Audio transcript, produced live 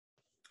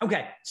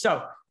Okay,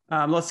 so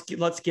let's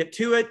get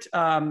to it.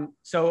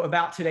 So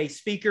about today's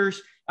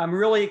speakers, I'm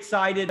really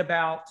excited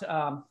about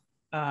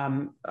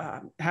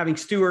having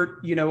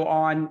Stuart,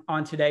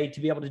 on today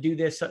to be able to do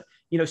this.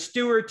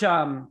 Stuart,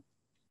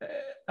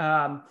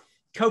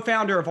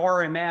 co-founder of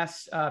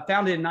RMS,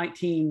 founded in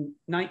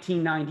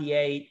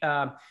 1998.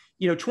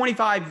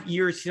 25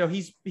 years.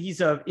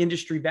 He's an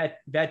industry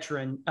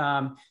veteran.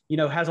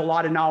 Has a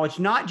lot of knowledge,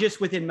 not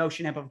just within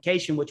motion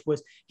amplification,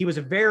 he was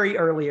a very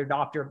early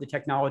adopter of the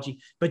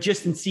technology, but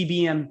just in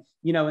CBM,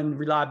 and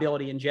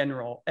reliability in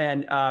general.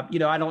 And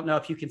I don't know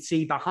if you can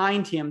see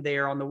behind him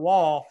there on the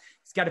wall.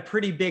 It's got a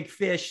pretty big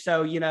fish,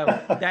 so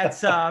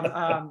that's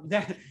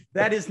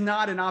that is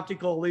not an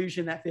optical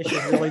illusion. That fish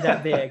is really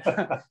that big.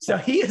 So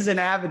he is an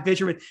avid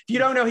fisherman. If you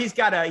don't know, he's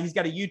got a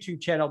YouTube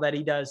channel that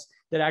he does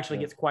that actually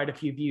gets quite a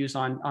few views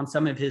on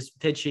some of his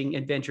fishing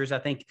adventures. I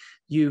think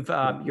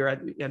I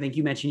think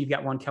you mentioned you've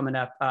got one coming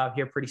up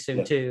here pretty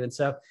soon too. And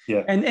so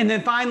and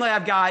then finally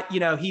I've got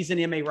he's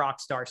an MA rock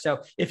star.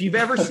 So if you've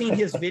ever seen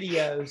his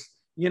videos,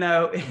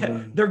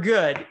 they're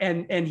good.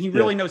 And he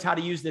really knows how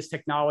to use this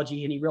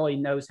technology, and he really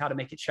knows how to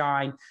make it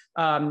shine.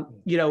 I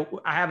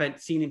haven't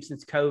seen him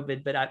since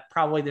COVID, but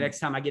probably the next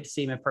time I get to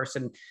see him in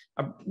person,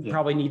 I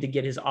probably need to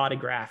get his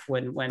autograph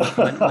when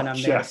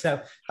I'm there.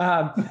 So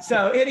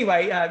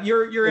anyway,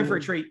 you're in for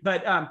a treat,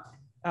 but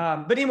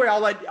anyway,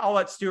 I'll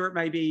let Stuart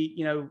maybe,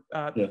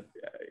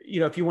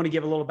 if you want to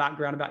give a little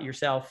background about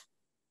yourself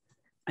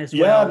as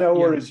well. Yeah, no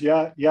worries.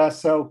 Yeah.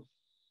 So,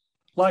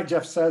 like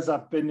Jeff says,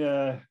 I've been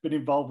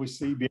involved with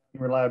CBM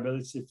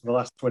reliability for the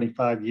last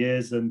 25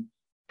 years. And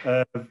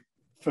for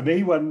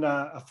me, when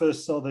I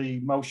first saw the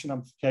motion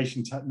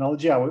amplification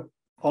technology, I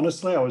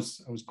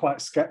was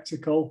quite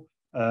skeptical.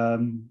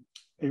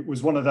 It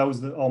was one of those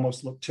that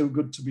almost looked too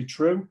good to be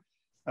true.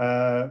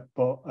 But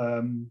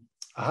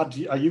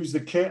I used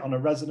the kit on a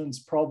resonance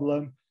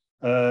problem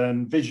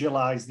and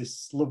visualized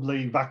this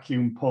lovely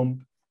vacuum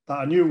pump that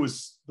I knew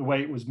was the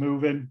way it was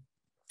moving.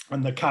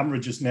 And the camera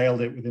just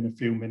nailed it within a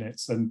few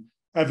minutes. And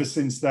ever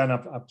since then,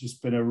 I've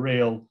just been a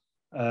real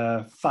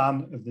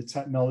fan of the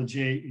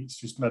technology. It's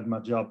just made my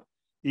job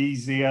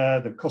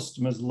easier. The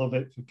customers love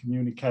it for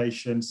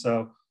communication.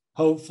 So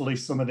hopefully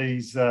some of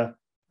these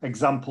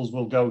examples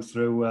we'll go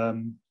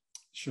through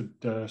should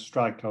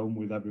strike home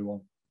with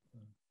everyone.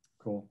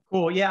 Cool.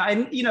 Yeah.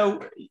 And,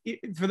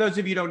 for those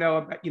of you who don't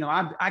know,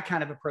 I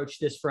kind of approached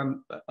this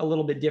from a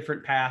little bit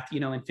different path,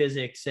 in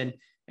physics and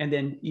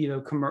then,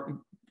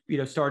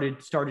 started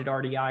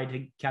RDI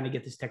to kind of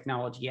get this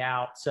technology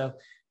out. So,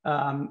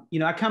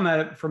 I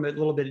come from a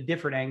little bit of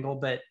different angle,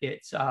 but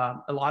it's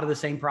a lot of the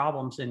same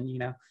problems, and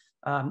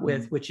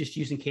with just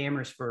using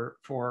cameras for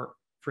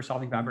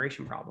solving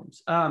vibration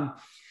problems.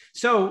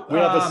 So we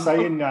have a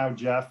saying now,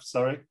 Jeff.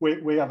 Sorry,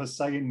 we have a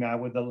saying now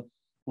with the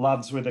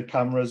lads with the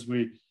cameras.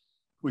 We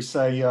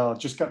say,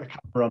 just get the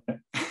camera on it.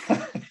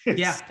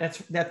 Yeah,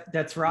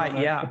 that's right.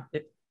 Yeah,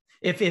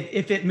 if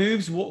it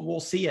moves, we'll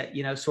see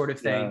it. Sort of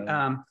thing.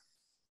 Yeah.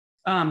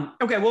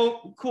 Okay,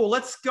 well, cool.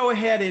 Let's go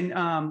ahead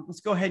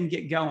and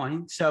get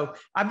going. So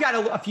I've got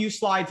a few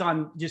slides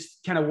on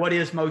just kind of what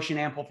is motion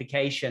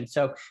amplification.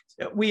 So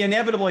we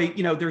inevitably,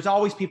 there's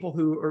always people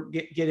who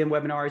get in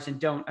webinars and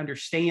don't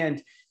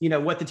understand,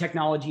 what the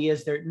technology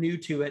is. They're new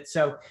to it.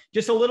 So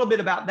just a little bit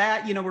about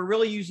that. We're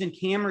really using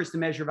cameras to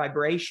measure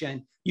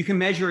vibration. You can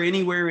measure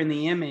anywhere in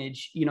the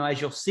image,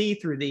 as you'll see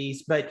through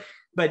these, but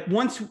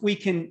once we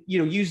can,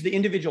 use the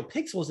individual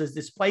pixels as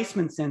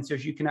displacement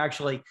sensors, you can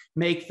actually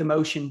make the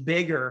motion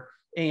bigger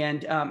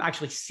and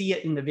actually see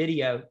it in the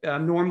video.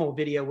 Normal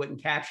video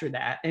wouldn't capture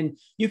that. And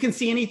you can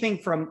see anything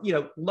from,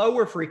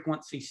 lower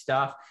frequency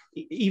stuff,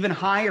 even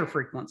higher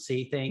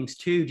frequency things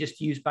too,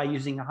 just by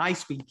using a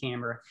high-speed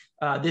camera.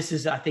 This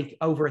is, I think,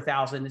 over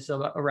 1,000. This is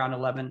around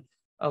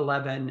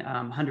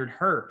 1100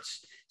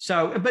 hertz.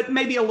 So, but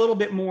maybe a little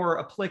bit more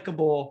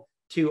applicable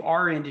to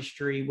our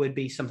industry would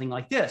be something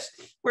like this.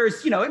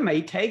 Whereas, it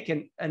may take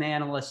an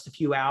analyst a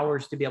few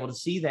hours to be able to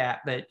see that,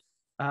 but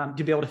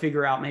to be able to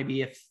figure out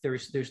maybe if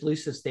there's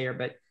looseness there.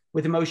 But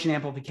with the motion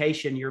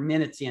amplification, you're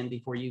minutes in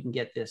before you can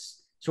get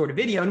this sort of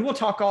video. And we'll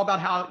talk all about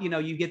how,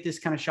 you get this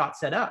kind of shot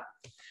set up.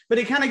 But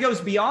it kind of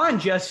goes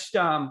beyond just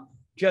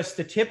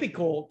the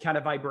typical kind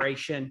of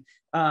vibration,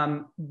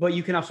 but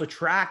you can also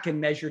track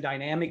and measure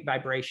dynamic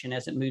vibration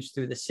as it moves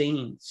through the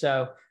scene.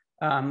 So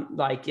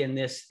like in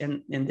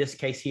this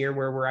case here,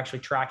 where we're actually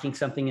tracking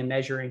something and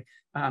measuring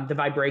the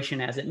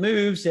vibration as it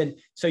moves. And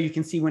so you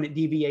can see when it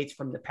deviates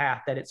from the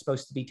path that it's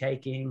supposed to be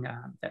taking,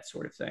 that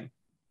sort of thing.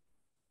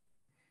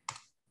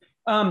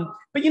 But,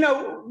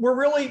 we're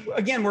really,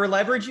 again, we're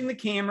leveraging the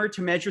camera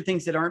to measure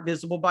things that aren't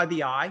visible by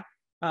the eye.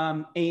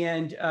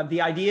 And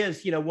the idea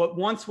is, what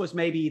once was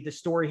maybe the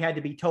story had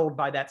to be told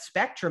by that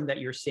spectrum that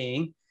you're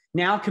seeing,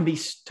 now can be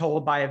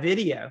told by a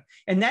video.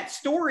 And that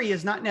story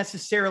is not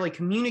necessarily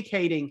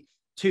communicating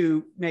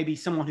to maybe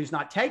someone who's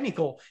not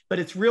technical, but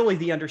it's really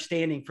the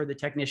understanding for the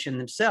technician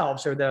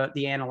themselves or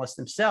the analyst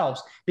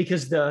themselves,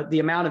 because the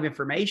amount of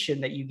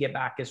information that you get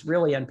back is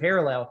really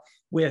unparalleled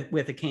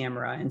with a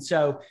camera. And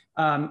so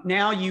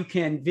now you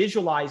can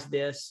visualize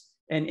this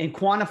and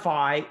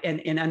quantify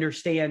and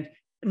understand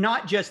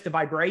not just the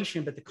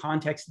vibration, but the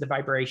context of the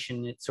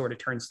vibration. It sort of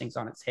turns things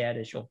on its head,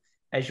 as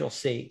you'll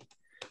see.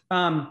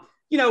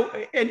 You know,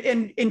 and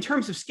in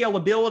terms of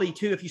scalability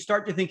too, if you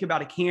start to think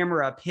about a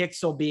camera, a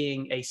pixel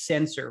being a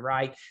sensor,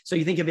 right? So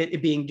you think of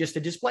it being just a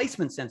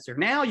displacement sensor.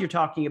 Now you're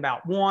talking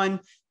about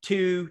 1,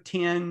 2,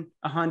 10,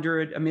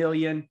 100, a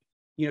million,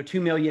 you know,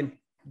 2 million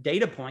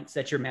data points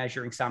that you're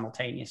measuring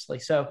simultaneously.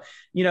 So,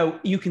 you know,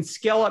 you can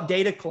scale up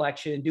data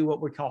collection and do what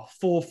we call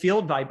full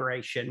field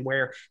vibration,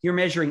 where you're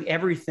measuring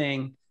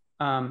everything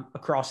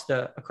across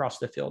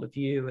the field of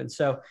view. And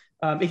so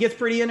it gets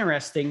pretty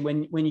interesting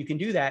when you can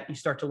do that. You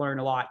start to learn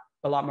a lot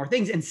more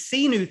things and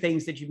see new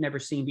things that you've never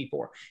seen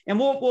before. And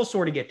we'll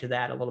sort of get to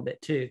that a little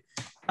bit too.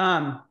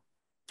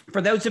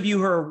 For those of you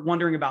who are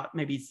wondering about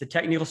maybe it's the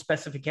technical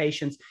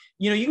specifications,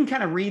 you know, you can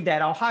kind of read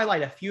that. I'll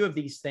highlight a few of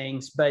these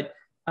things, but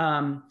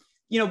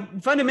you know,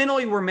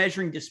 fundamentally we're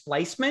measuring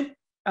displacement.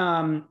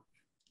 You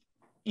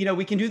know,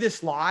 we can do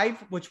this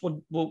live, which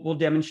we'll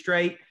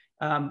demonstrate.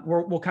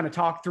 We'll kind of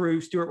talk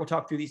through, Stuart will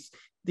talk through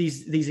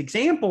these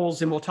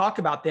examples, and we'll talk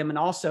about them and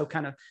also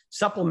kind of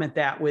supplement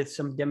that with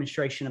some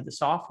demonstration of the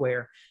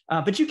software.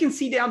 But you can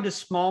see down to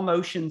small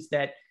motions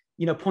that,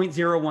 you know,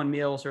 0.01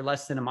 mils or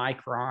less than a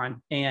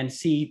micron, and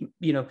see,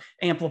 you know,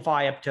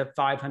 amplify up to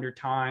 500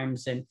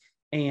 times. And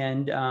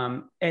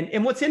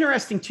what's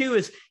interesting too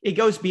is it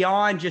goes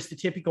beyond just the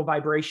typical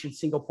vibration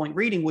single point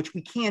reading, which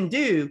we can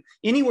do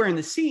anywhere in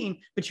the scene,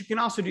 but you can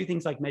also do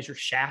things like measure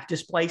shaft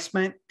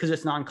displacement because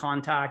it's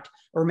non-contact,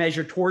 or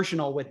measure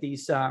torsional with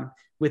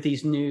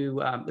these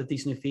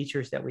new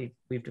features that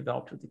we've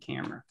developed with the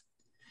camera.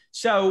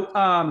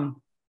 So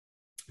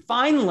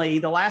finally,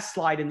 the last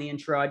slide in the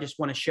intro I just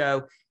want to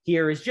show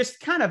here is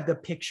just kind of the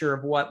picture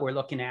of what we're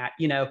looking at.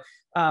 You know,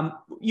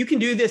 you can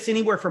do this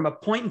anywhere from a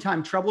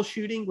point-in-time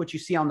troubleshooting, which you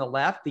see on the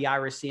left, the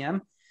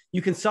IRIS-M.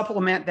 You can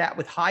supplement that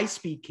with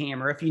high-speed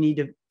camera if you need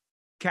to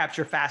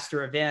capture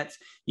faster events.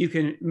 You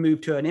can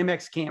move to an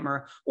MX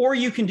camera, or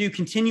you can do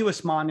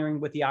continuous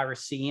monitoring with the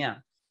IRIS-CM.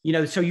 You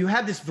know, so you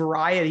have this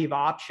variety of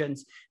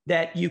options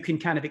that you can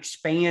kind of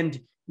expand,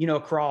 you know,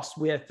 across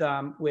with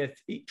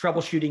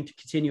troubleshooting to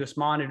continuous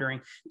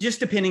monitoring,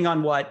 just depending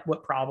on what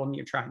problem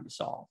you're trying to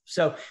solve.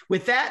 So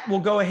with that, we'll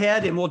go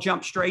ahead and we'll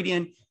jump straight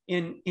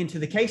into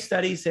the case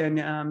studies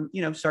and,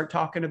 you know, start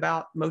talking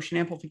about motion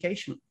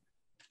amplification.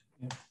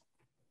 Yeah.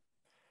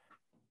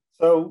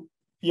 So,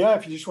 yeah,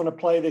 if you just want to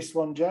play this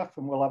one, Jeff,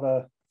 and we'll have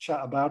a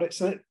chat about it.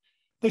 So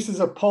this is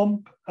a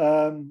pump,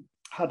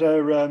 had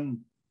a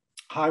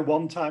high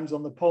one times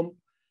on the pump,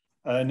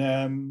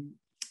 and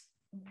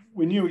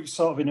we knew it was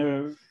sort of in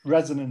a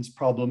resonance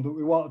problem, but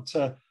we wanted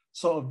to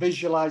sort of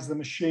visualize the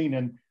machine.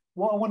 And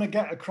what I want to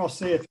get across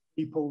here to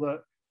people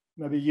that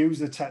maybe use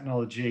the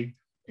technology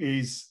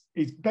is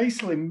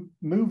basically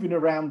moving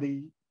around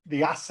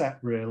the asset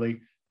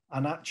really,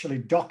 and actually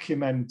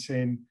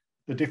documenting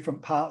the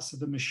different parts of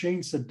the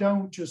machine. So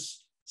don't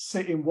just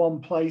sit in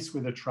one place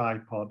with a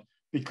tripod,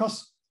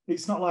 because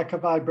it's not like a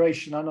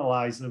vibration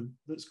analyzer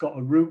that's got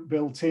a route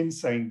built in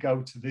saying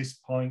go to this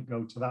point,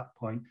 go to that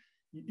point.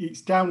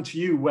 It's down to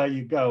you where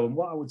you go. And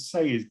what I would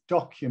say is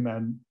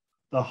document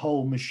the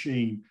whole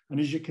machine. And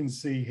as you can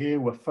see here,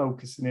 we're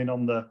focusing in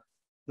on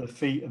the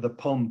feet of the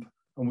pump.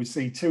 And we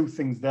see two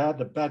things there,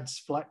 the bed's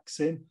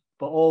flexing,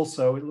 but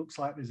also it looks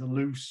like there's a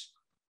loose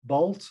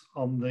bolt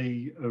on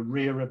the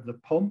rear of the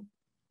pump.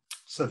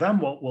 So then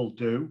what we'll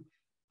do,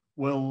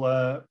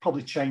 we'll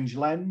probably change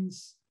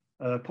lens,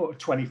 put a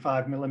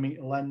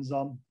 25mm lens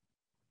on,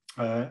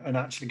 and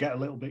actually get a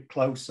little bit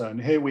closer. And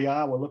here we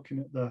are, we're looking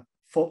at the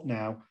foot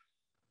now.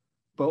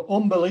 But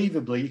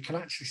unbelievably, you can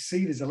actually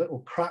see there's a little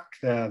crack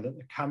there that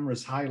the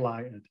camera's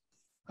highlighted.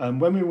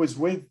 And when we was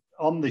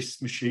on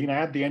this machine, I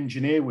had the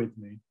engineer with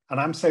me, and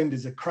I'm saying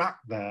there's a crack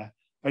there.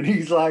 And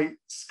he's like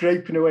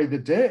scraping away the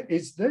dirt,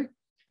 is there?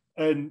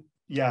 And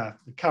yeah,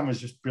 the camera's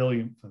just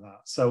brilliant for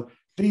that. So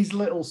these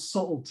little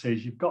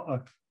subtleties, you've got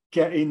to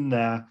get in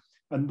there.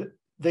 And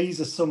these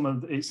are some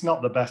of, it's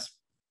not the best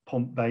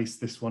pump base,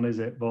 this one, is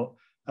it? But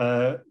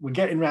we're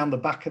getting around the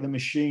back of the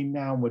machine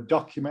now, and we're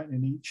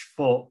documenting each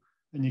foot.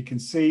 And you can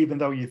see, even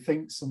though you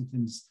think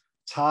something's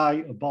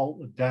tight or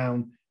bolted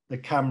down, the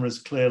camera's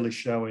clearly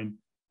showing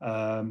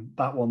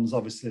that one's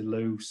obviously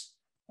loose.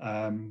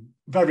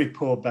 Very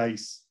poor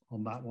base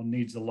on that one,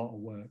 needs a lot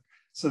of work.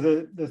 So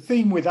the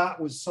theme with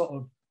that was sort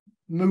of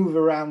move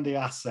around the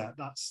asset.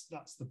 That's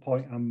the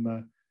point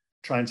I'm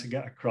trying to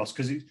get across,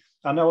 because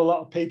I know a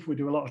lot of people, we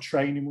do a lot of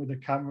training with the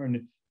camera,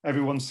 and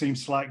everyone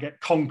seems to like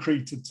get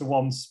concreted to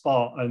one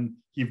spot, and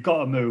you've got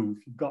to move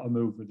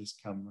with this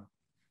camera.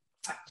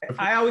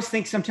 I always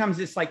think sometimes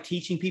it's like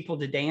teaching people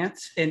to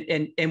dance,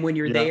 and when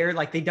you're there,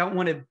 like they don't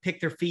want to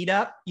pick their feet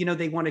up, you know,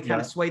 they want to kind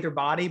of sway their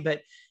body,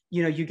 but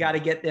you know, you got to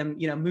get them,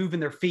 you know, moving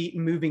their feet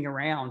and moving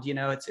around, you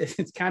know,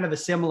 it's kind of a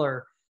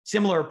similar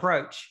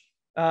approach.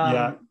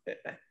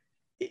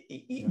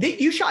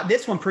 You shot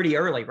this one pretty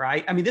early,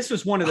 right? I mean, this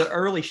was one of the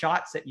early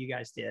shots that you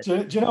guys did.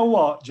 Do you know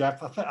what,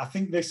 Jeff? I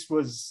think this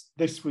was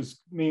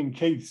me and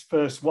Keith's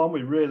first one.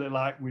 We really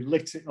we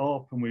lit it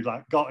up, and we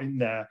got in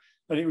there.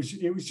 And it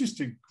was just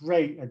a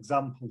great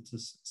example to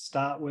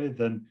start with.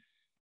 And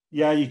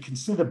yeah, you can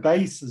see the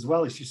bass as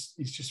well. It's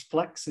just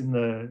flexing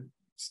the.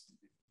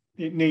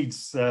 It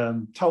needs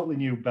totally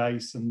new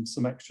bass and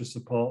some extra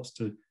supports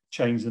to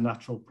change the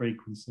natural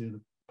frequency of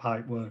the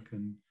pipe work.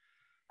 And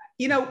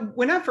you know,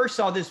 when I first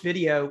saw this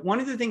video, one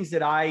of the things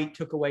that I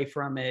took away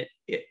from it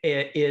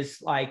is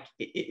like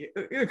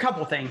a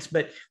couple of things.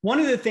 But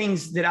one of the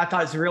things that I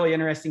thought is really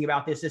interesting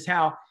about this is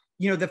how,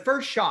 you know, the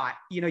first shot,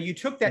 you know, you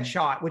took that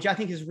shot, which I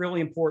think is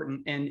really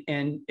important.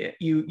 And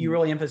you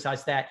really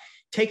emphasize that,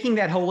 taking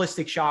that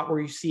holistic shot where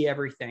you see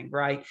everything,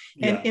 right?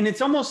 And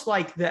it's almost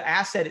like the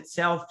asset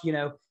itself, you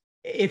know,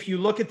 if you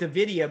look at the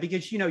video,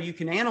 because, you know, you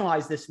can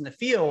analyze this in the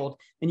field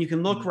and you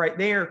can look right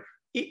there.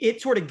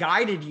 It sort of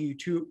guided you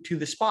to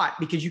the spot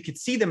because you could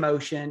see the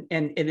motion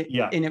and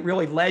it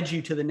really led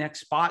you to the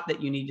next spot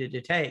that you needed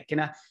to take. And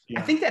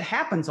I think that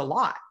happens a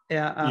lot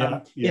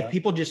if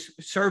people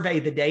just survey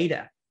the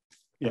data.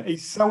 Yeah,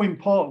 it's so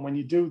important when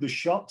you do the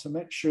shot to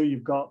make sure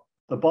you've got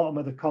the bottom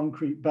of the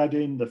concrete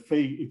bedding, the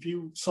feet. If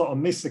you sort of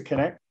miss a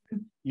connection,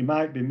 you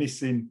might be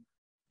missing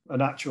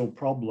an actual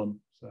problem.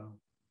 So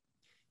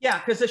yeah,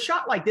 because a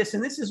shot like this,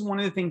 and this is one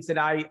of the things that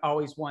I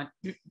always want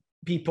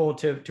people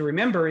to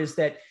remember, is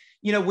that,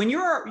 you know, when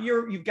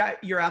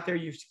you're out there,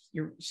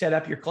 you're set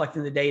up, you're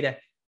collecting the data,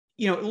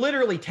 you know, it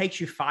literally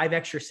takes you 5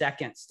 extra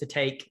seconds to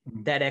take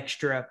that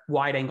extra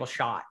wide angle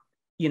shot,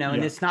 you know,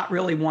 and it's not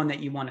really one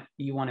that you want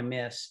to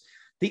miss.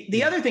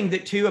 The other thing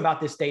that too about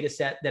this data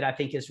set that I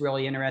think is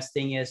really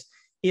interesting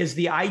is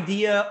the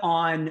idea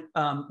on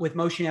with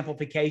motion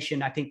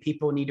amplification. I think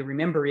people need to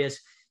remember is,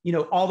 you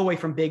know, all the way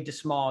from big to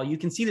small, you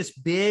can see this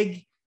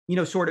big, you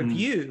know, sort of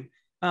view.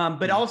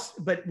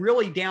 But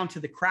really down to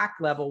the crack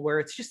level where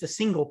it's just a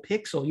single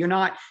pixel. You're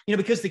not, you know,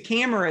 because the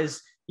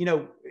cameras, you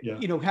know,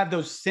 have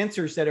those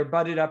sensors that are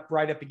butted up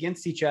right up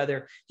against each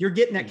other. You're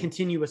getting that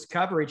continuous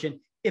coverage. And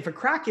if a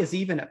crack is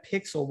even a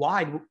pixel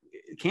wide,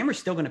 the camera's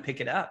still going to pick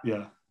it up.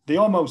 Yeah. They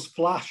almost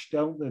flash,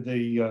 don't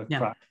they? The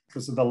crack,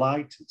 because of the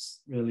light.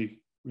 It's really,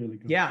 really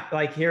good. Yeah.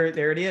 Like there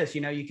it is.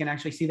 You know, you can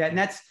actually see that. And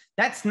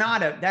that's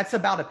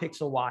about a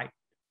pixel wide.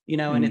 You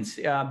know, and it's,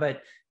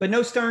 but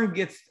no stern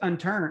gets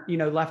unturned, you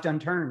know, left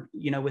unturned,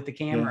 you know, with the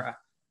camera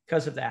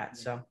because of that.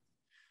 So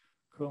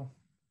cool.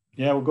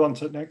 Yeah, we'll go on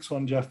to the next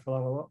one, Jeff. We'll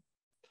have a look.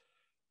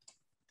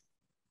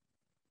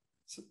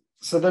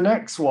 So the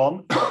next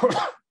one,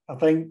 I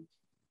think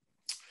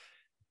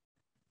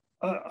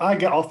I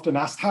get often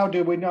asked, how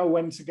do we know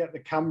when to get the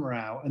camera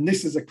out? And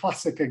this is a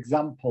classic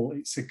example.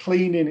 It's a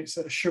cleaning, it's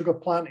a sugar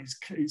plant,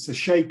 it's a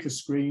shaker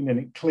screen, and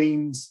it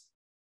cleans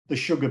the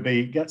sugar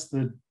beet,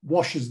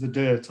 washes the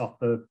dirt off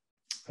the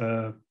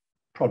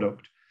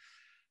product.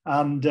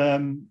 And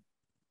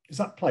is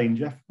that playing,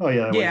 Jeff? Oh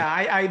yeah. Yeah,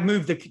 I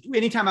move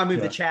anytime I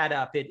move the chat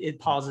up, it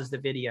pauses the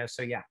video.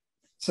 So yeah.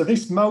 So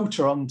this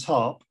motor on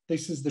top,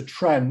 this is the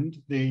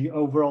trend, the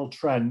overall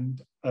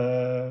trend,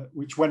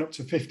 which went up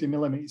to 50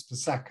 millimeters per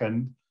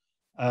second,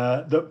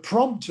 that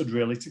prompted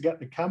really to get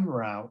the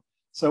camera out.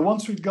 So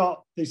once we've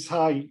got this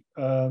high,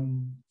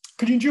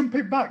 could you jump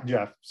it back,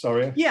 Jeff?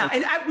 Sorry. Yeah,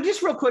 and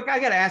just real quick, I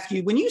got to ask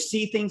you, when you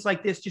see things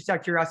like this, just out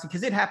of curiosity,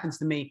 because it happens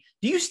to me,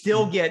 do you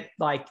still get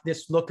like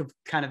this look of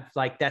kind of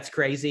like, that's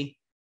crazy?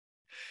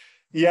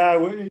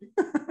 Yeah,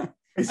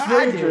 it's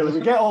really,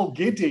 we get all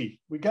giddy.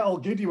 We get all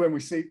giddy when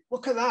we see,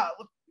 look at that,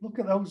 look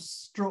at those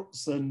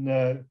struts.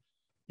 And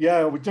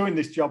yeah, we're doing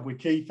this job with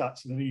Keith,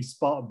 actually, and he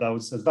spotted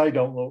those, says they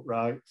don't look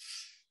right.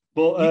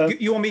 But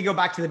you want me to go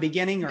back to the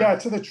beginning? Or? Yeah,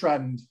 to the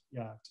trend.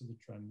 Yeah, to the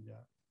trend, yeah.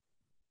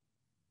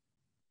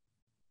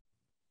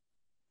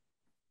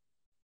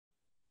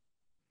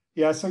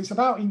 Yeah, so it's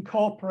about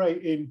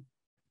incorporating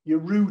your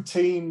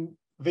routine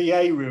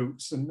VA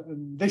routes.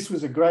 And this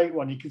was a great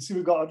one. You can see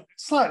we've got a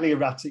slightly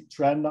erratic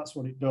trend. That's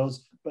what it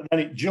does. But then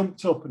it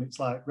jumped up and it's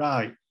like,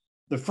 right,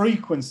 the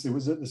frequency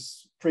was at the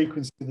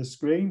frequency of the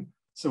screen.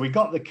 So we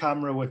got the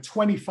camera. We're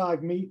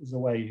 25 meters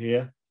away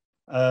here.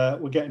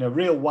 We're getting a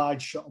real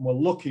wide shot and we're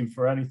looking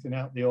for anything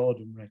out the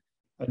ordinary.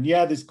 And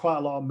yeah, there's quite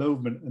a lot of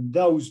movement. And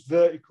those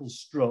vertical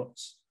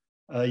struts,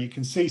 you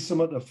can see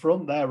some at the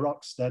front there,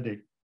 rock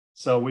steady.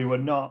 So we were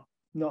not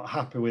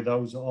happy with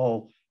those at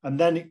all. And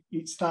then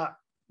it's that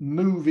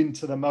moving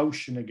to the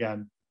motion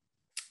again,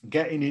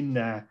 getting in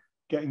there,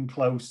 getting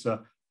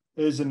closer.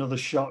 There's another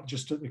shot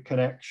just at the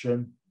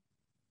connection.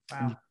 Wow.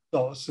 And you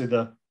sort of see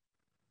the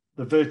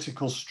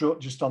vertical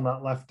strut just on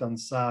that left-hand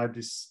side.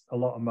 There's a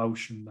lot of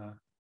motion there.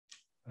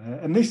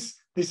 And this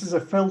is a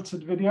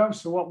filtered video.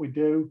 So what we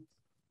do,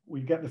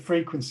 we get the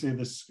frequency of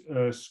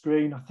the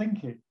screen. I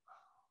think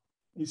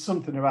it's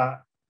something about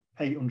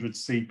 800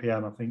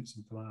 CPM, I think,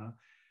 something like that.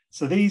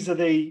 So these are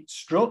the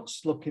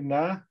struts looking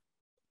there.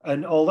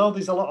 And although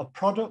there's a lot of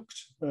product,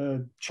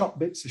 chopped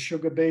bits of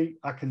sugar beet,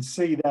 I can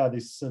see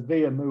there's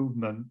severe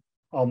movement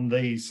on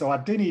these. So I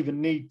didn't even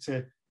need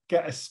to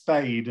get a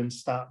spade and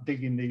start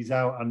digging these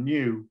out. I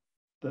knew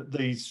that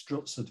these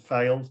struts had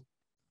failed.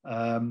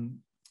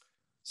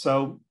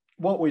 So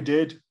what we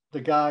did, the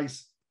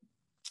guys,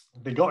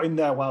 they got in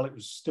there while it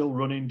was still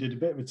running, did a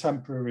bit of a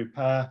temporary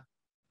repair.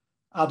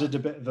 added a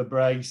bit of a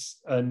brace,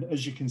 and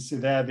as you can see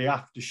there, the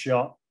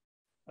aftershot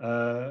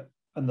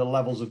and the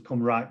levels have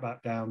come right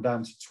back down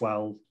to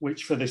 12,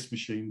 which for this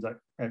machine is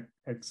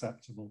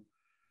acceptable.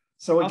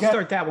 So again, I'll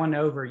start that one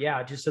over,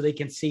 yeah, just so they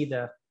can see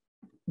the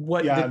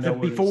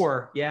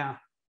before, yeah.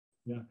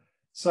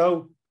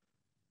 So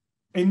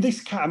in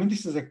this, I mean,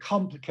 this is a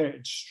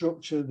complicated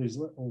structure. There's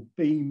little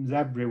beams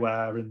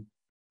everywhere, and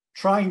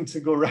trying to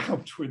go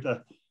around with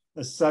a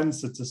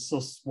sensor to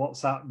suss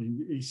what's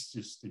happening,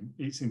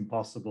 it's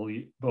impossible.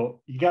 But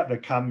you get the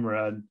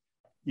camera and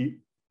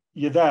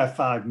you're there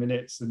 5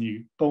 minutes and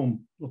you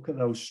boom, look at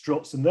those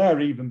struts, and they're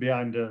even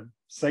behind a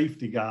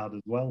safety guard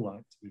as well, like,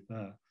 to be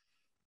fair.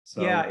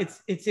 So, yeah,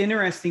 it's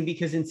interesting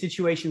because in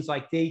situations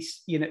like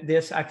this,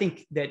 I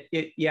think that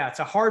it's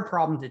a hard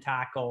problem to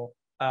tackle,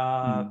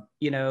 and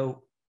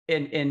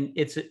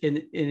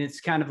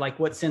it's kind of like,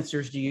 what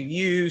sensors do you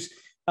use?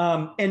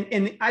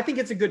 And I think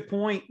it's a good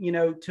point,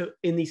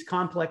 in these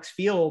complex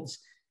fields,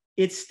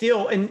 it's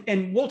still,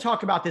 and we'll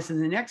talk about this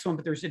in the next one,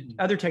 but there's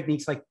other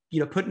techniques like,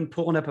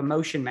 pulling up a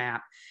motion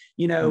map,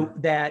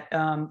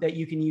 that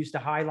you can use to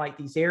highlight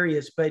these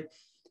areas. But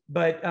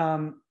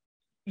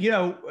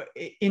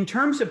in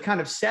terms of kind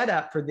of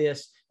setup for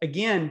this,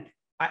 again,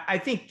 I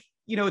think,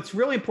 it's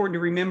really important to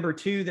remember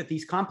too, that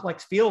these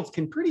complex fields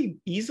can pretty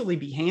easily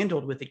be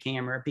handled with the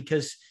camera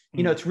because,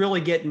 it's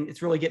really getting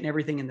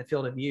everything in the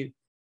field of view.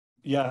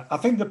 Yeah, I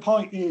think the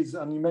point is,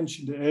 and you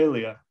mentioned it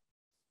earlier,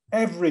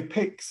 every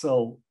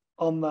pixel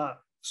on that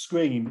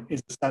screen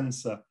is a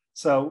sensor.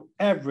 So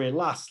every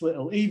last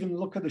little, even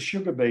look at the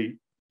sugar beet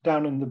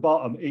down in the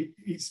bottom,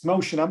 it's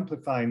motion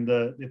amplifying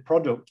the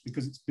product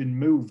because it's been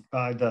moved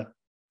by the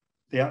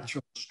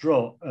actual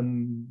strut.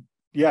 And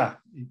yeah,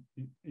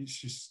 it's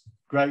just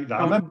great.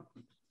 I remember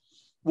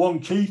one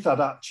Keith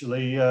had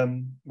actually,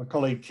 my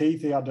colleague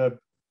Keith, he had a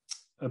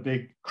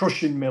big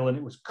crushing mill and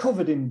it was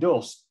covered in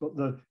dust, but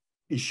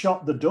he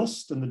shot the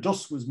dust and the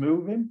dust was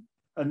moving,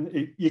 and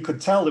you could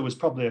tell there was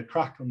probably a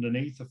crack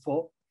underneath the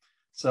foot.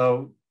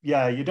 So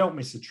yeah, you don't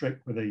miss a trick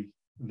with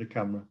the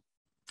camera.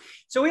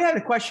 So we had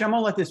a question. I'm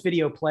gonna let this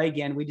video play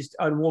again. We'll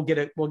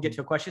get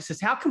to a question. It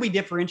says, how can we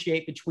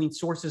differentiate between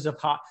sources of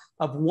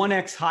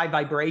 1x high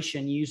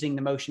vibration using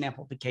the motion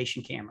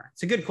amplification camera?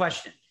 It's a good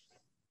question.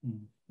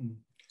 Mm-hmm.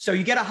 So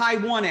you get a high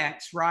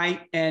 1x,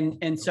 right?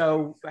 And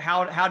so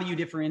how do you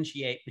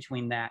differentiate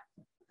between that?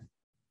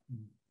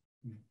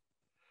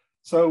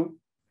 So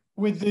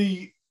with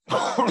the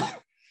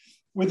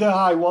with the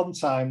high 1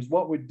 times,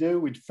 what we'd do,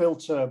 we'd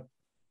filter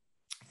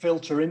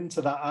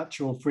into that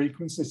actual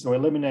frequency, so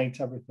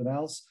eliminate everything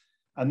else,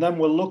 and then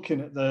we're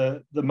looking at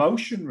the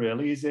motion.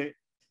 Really,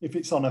 if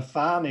it's on a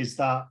fan, is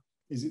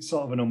it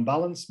sort of an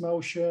unbalanced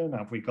motion?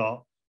 Have we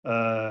got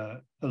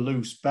a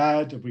loose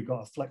bed? Have we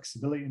got a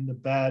flexibility in the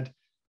bed?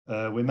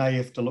 We may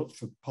have to look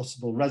for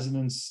possible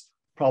resonance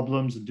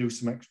problems and do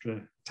some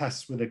extra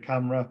tests with the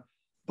camera.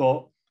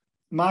 But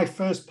my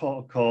first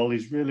port of call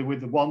is really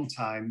with the 1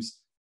 times.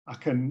 I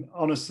can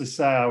honestly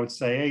say, I would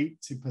say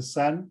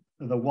 80%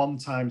 of the 1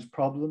 times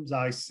problems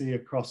I see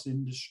across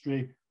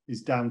industry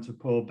is down to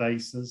poor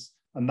bases.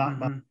 And that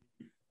might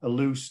be a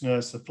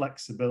looseness, a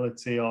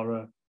flexibility, or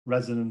a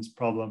resonance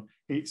problem.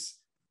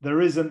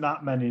 There isn't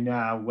that many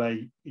now where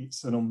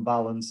it's an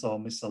unbalance or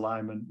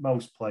misalignment.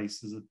 Most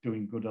places are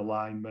doing good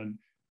alignment,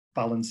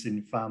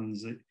 balancing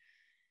fans.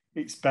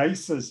 It's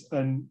bases,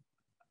 and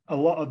a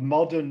lot of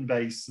modern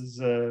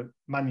bases are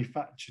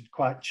manufactured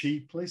quite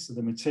cheaply, so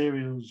the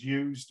materials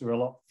used are a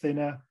lot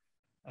thinner.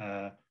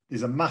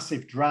 There's a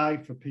massive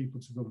drive for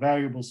people to go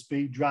variable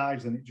speed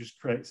drives, and it just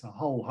creates a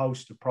whole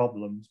host of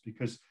problems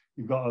because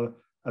you've got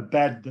a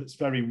bed that's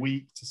very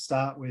weak to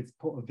start with,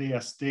 put a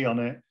VSD on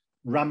it,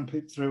 ramp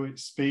it through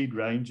its speed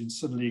range, and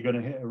suddenly you're going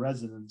to hit a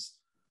resonance.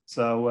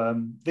 So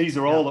these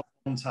are all at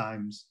 1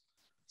 times.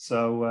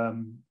 So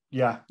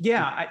yeah.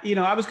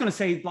 I was going to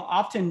say,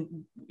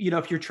 often,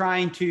 if you're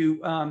trying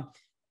to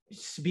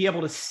be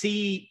able to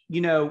see,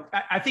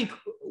 I think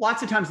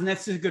lots of times, and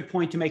that's a good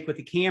point to make with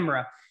the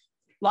camera.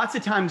 Lots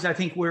of times I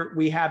think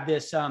we have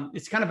this,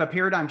 it's kind of a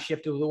paradigm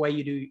shift of the way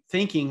you do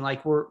thinking.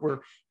 Like we're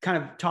kind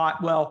of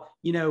taught, well,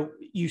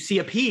 you see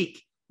a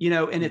peak,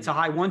 and it's a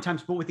high 1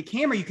 times, but with the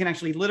camera, you can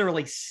actually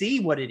literally see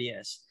what it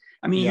is.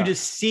 I mean, you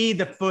just see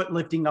the foot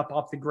lifting up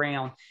off the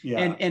ground,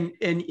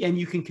 and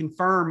you can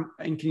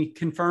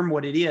confirm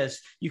what it is.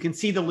 You can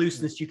see the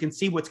looseness. You can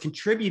see what's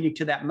contributing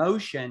to that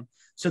motion.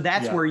 So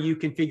that's where you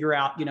can figure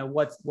out,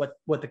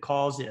 what the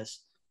cause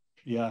is.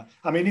 Yeah,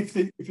 I mean, if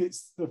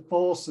it's the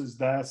forces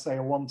there, say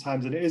a 1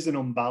 times, and it is an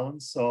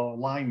unbalance or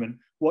alignment,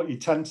 what you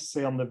tend to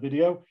see on the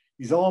video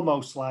is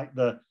almost like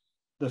the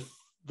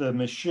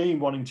machine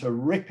wanting to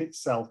rip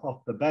itself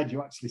off the bed.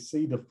 You actually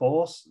see the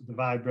force, the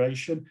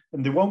vibration,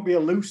 and there won't be a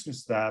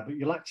looseness there, but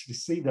you'll actually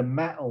see the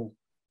metal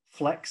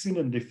flexing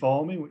and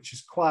deforming, which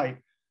is quite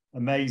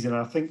amazing.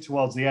 And I think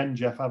towards the end,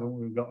 Jeff, haven't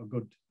we got a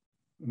good,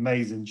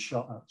 amazing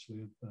shot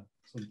actually of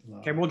something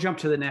like that. We'll jump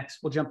to the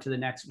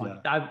next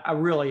one. Yeah. I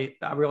really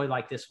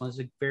like this one. It's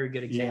a very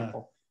good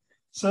example. Yeah.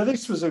 So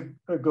this was a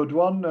good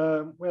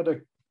one. We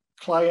had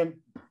client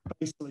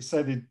basically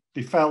said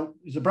they felt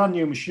it's a brand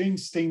new machine,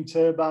 steam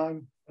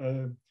turbine,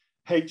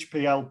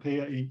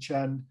 HPLP at each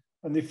end,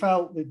 and they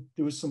felt that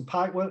there was some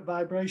pipework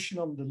vibration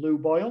on the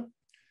lube oil.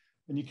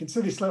 And you can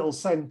see this little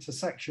center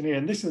section here,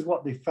 and this is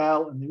what they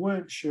felt, and they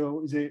weren't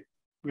sure, is it,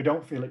 we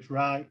don't feel it's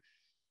right.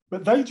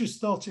 But they just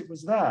thought it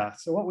was there.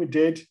 So what we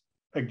did,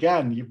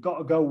 again, you've got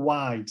to go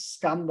wide,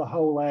 scan the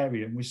whole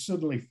area, and we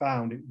suddenly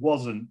found it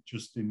wasn't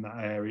just in that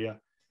area.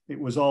 It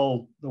was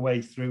all the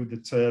way through the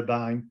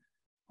turbine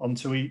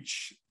onto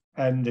each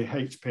end, the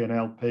HP and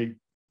LP.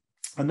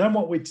 And then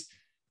what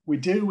we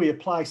do, we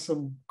apply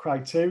some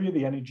criteria,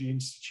 the Energy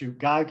Institute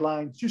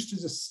guidelines, just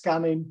as a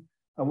scanning,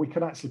 and we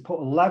can actually put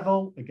a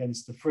level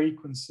against the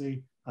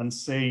frequency and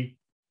see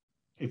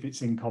if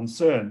it's in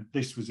concern.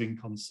 This was in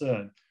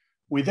concern.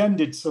 We then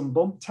did some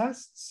bump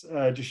tests,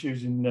 just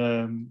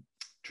using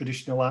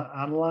traditional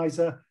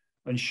analyzer,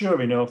 and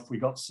sure enough, we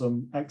got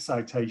some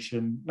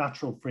excitation,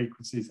 natural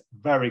frequencies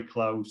very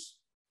close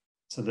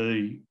to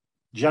the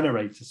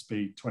generator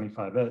speed,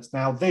 25 hertz.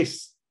 Now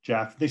this,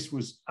 Jeff, this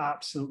was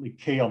absolutely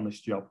key on this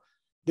job.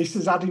 This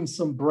is adding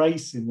some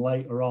bracing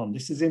later on.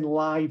 This is in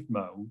live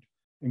mode,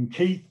 and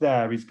Keith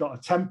there, he's got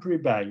a temporary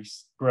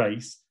brace,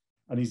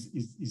 and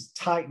he's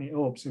tightening it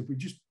up. So if we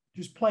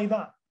just play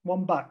that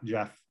one back,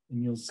 Jeff,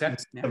 and you'll see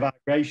the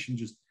vibration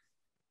just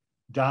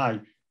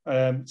die.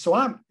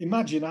 So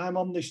imagine I'm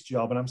on this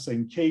job and I'm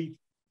saying, Keith,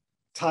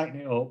 tighten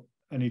it up,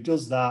 and he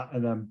does that,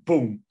 and then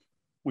boom,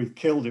 we've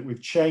killed it.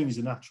 We've changed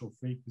the natural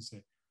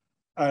frequency.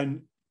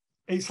 And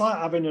it's like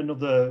having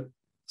another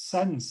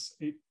sense.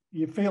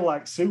 You feel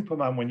like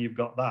Superman when you've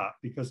got that,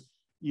 because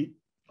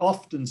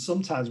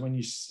sometimes when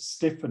you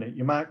stiffen it,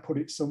 you might put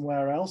it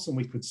somewhere else, and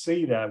we could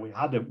see there we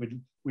hadn't.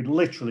 We'd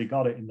literally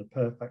got it in the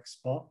perfect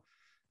spot.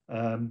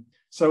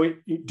 So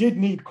it did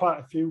need quite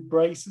a few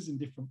braces in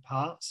different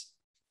parts.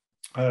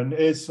 And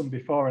here's some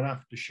before and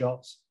after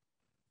shots.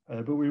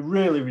 But we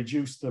really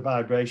reduced the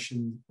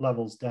vibration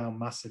levels down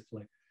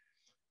massively.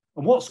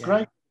 And what's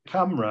great with the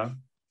camera,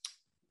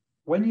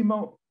 when you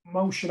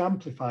motion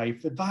amplify,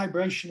 if the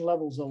vibration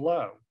levels are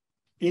low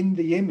in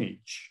the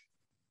image,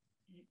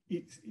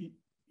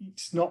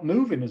 it's not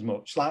moving as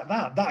much like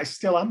that. That is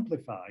still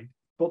amplified,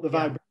 but the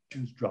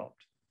vibration's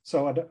dropped.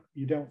 So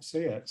you don't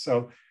see it.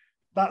 So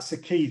that's a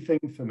key thing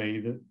for me,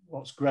 that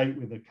what's great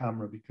with the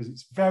camera, because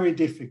it's very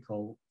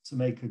difficult to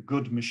make a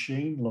good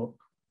machine look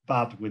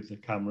bad with the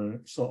camera,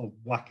 sort of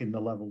whacking the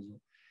levels up.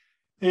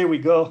 Here we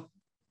go,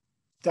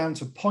 down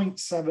to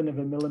 0.7 of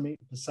a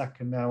millimeter per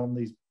second now on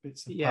these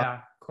bits of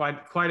power.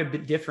 quite a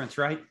bit difference,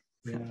 right?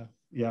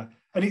 Yeah.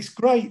 And it's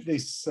great,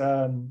 this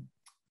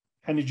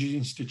Energy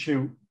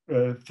Institute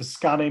for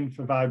scanning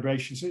for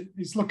vibrations. So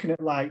it's looking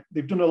at, like,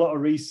 they've done a lot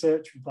of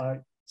research with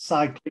like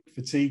cyclic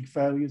fatigue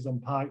failures on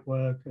pipe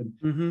work,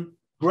 and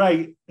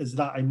great as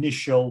that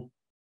initial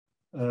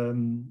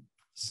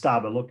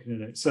stab of looking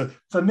at it. So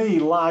for me,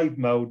 live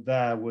mode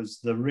there was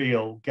the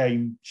real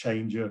game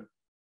changer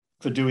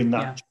for doing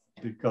that,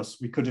 because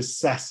we could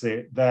assess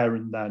it there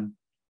and then.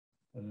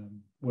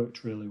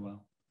 Worked really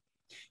well.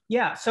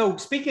 Yeah. So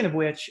speaking of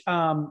which,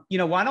 why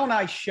don't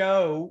I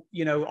show,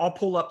 I'll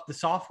pull up the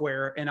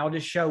software and I'll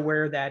just show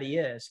where that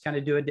is, kind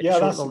of do a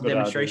short little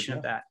demonstration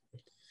of that.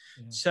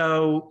 Yeah.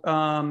 So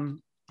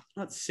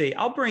let's see,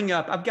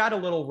 I've got a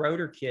little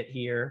rotor kit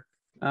here.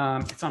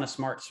 It's on a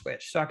smart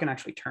switch, so I can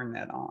actually turn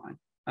that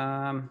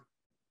on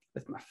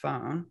with my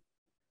phone.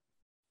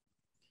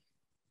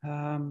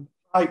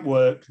 Pipe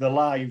work, the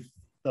live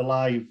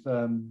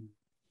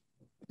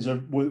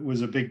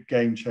was a big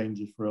game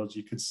changer for us.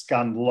 You could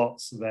scan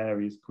lots of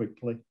areas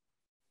quickly.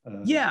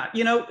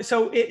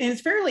 So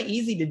it's fairly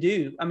easy to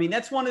do. I mean,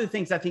 that's one of the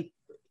things I think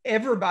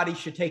everybody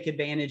should take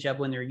advantage of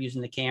when they're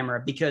using the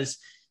camera, because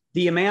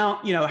the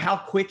amount, how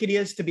quick it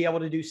is to be able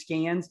to do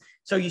scans.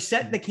 So you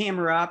set the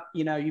camera up,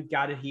 you've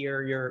got it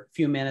here, you're a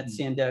few minutes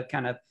into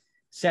kind of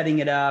setting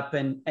it up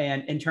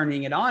and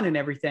turning it on and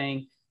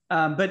everything.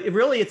 But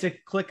it's a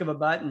click of a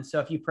button. So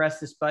if you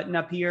press this button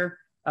up here,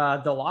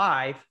 the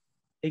live,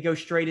 it goes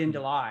straight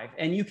into live,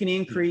 and you can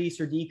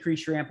increase or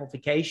decrease your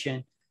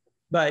amplification,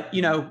 but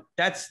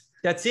that's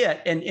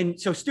it.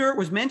 And so Stuart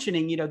was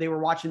mentioning, they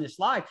were watching this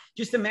live.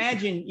 Just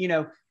imagine,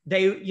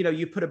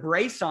 you put a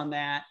brace on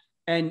that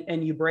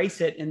and you brace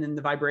it, and then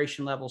the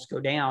vibration levels go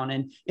down.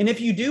 And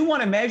if you do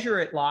want to measure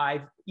it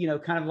live,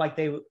 kind of like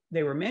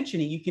they were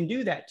mentioning, you can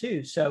do that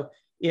too. So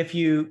if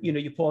you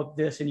pull up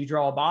this and you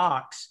draw a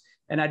box,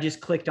 and I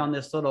just clicked on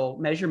this little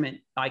measurement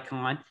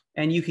icon,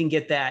 and you can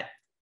get that,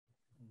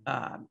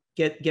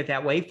 get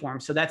that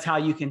waveform. So that's how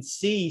you can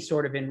see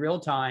sort of in real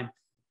time,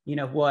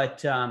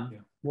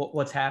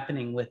 what's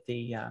happening with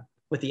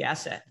the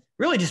asset.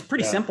 Really just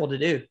pretty simple to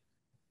do.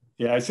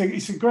 Yeah,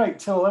 it's a great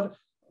tool.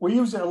 We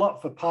use it a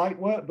lot for pipe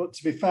work, but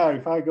to be fair,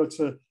 if I go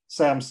to,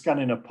 say I'm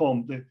scanning a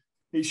pump,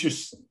 it's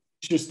just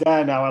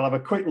there now. I'll have a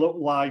quick look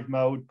live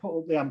mode, put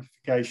up the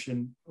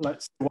amplification,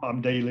 let's see what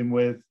I'm dealing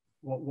with,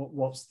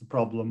 what's the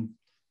problem.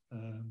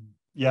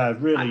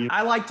 Really.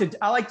 I like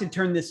to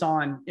turn this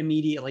on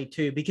immediately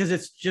too, because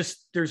it's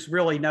just, there's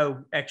really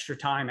no extra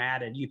time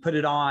added. You put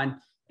it on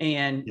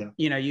and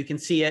you can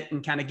see it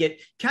and kind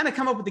of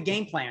come up with a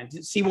game plan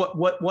to see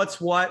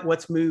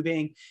what's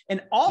moving.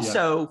 And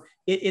also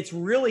it's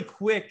really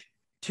quick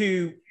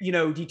to,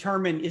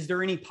 determine, is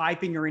there any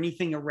piping or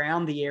anything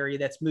around the area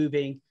that's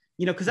moving,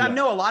 because I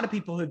know a lot of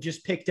people have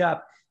just picked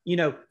up,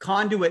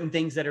 conduit and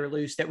things that are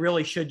loose that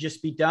really should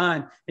just be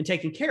done and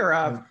taken care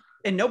of.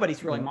 And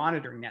nobody's really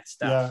monitoring that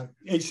stuff.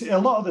 Yeah, it's a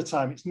lot of the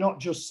time, it's not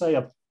just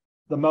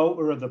the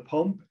motor or the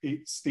pump,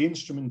 it's the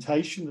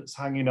instrumentation that's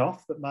hanging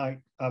off that might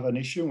have an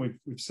issue.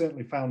 We've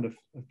certainly found a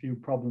few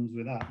problems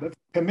with that. But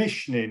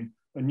commissioning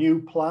a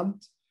new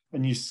plant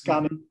and you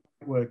scanning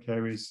work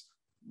areas,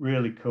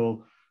 really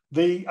cool.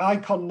 The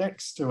icon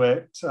next to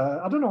it,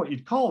 I don't know what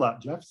you'd call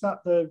that, Jeff. Is that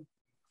the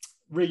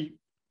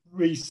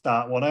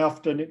restart one? I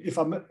often, this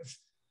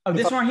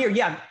one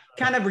here,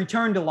 kind of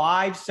return to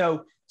live.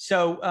 So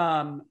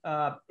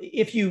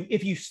if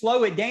you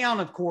slow it down,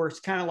 of course,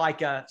 kind of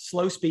like a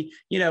slow speed,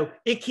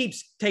 it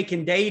keeps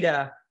taking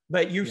data,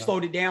 but you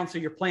slowed it down. So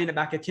you're playing it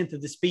back a tenth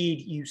of the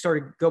speed. You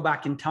sort of go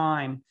back in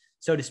time,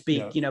 so to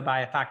speak,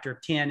 by a factor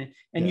of 10.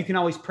 And you can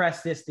always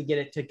press this to get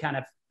it to kind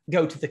of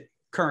go to the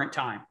current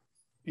time.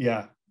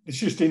 Yeah, it's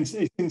just it's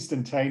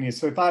instantaneous.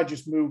 So if I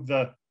just move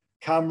the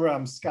camera,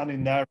 I'm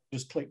scanning there,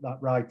 just click that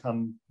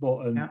right-hand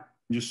button,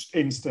 just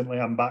instantly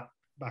I'm back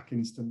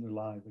instantly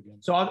live again.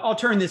 So I'll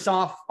turn this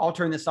off.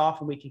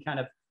 And we can kind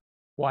of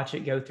watch it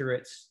go through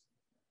its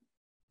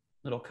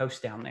little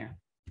coast down there.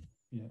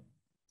 Yeah.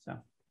 So,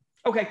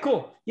 okay,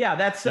 cool. Yeah,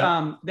 that's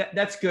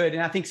that's good.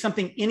 And I think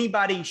something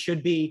anybody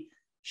should be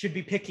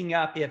picking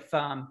up if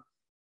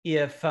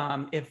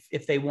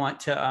they want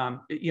to,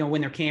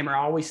 when their camera.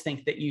 I always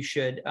think that you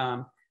should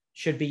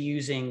be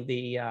using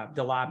the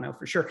live mode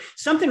for sure.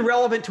 Something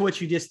relevant to what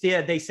you just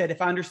did. They said,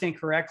 if I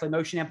understand correctly,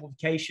 motion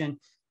amplification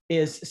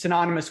is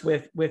synonymous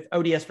with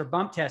ODS for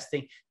bump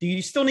testing. Do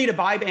you still need a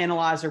vibe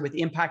analyzer with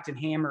impact and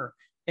hammer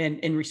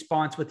in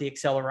response with the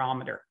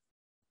accelerometer?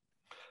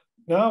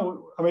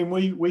 No, I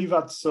mean, we've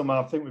had some,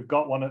 I think we've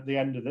got one at the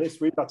end of this.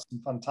 We've had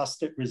some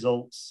fantastic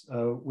results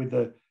with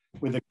the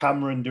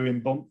camera and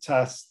doing bump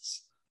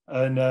tests.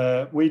 And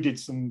we did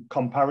some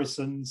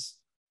comparisons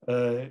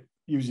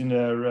using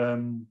a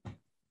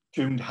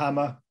tuned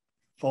hammer,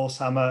 force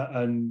hammer.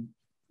 And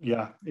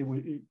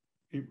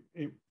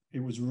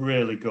it was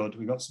really good.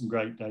 We got some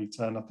great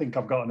data, and I think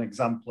I've got an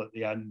example at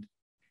the end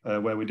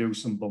where we do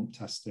some bump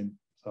testing.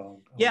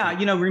 So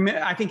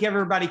I think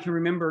everybody can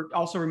remember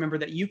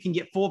that you can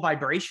get full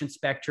vibration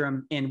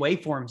spectrum and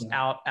waveforms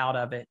out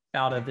of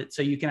it,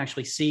 so you can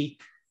actually see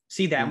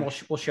that, and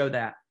we'll show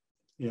that.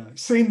 Yeah,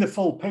 seeing the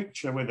full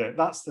picture with it.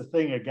 That's the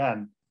thing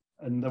again,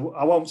 and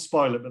I won't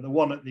spoil it, but the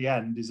one at the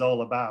end is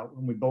all about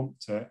when we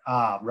bumped it.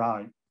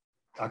 Right,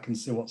 I can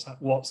see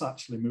what's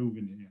actually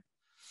moving here.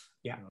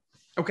 Yeah.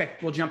 Okay,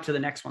 we'll jump to the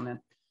next one then.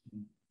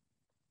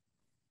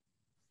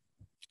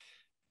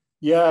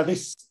 Yeah,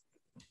 this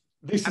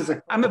is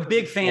I'm a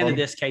big fan of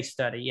this case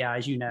study. Yeah,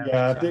 as you know.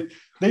 Yeah, so.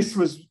 This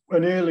was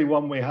an early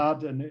one we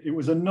had, and it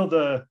was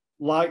another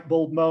light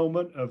bulb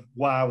moment of,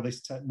 wow, this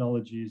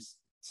technology is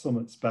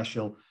something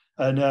special.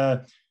 And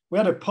we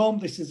had a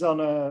pump. This is on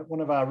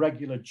one of our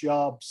regular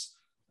jobs,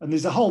 and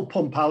there's a whole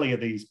pump alley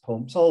of these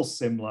pumps, all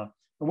similar.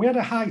 And we had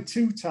a high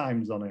 2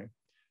 times on it.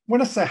 When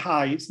I say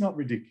high, it's not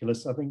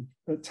ridiculous. I think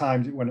at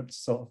times it went up to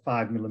sort of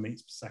 5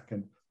 millimeters per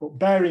second. But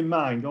bear in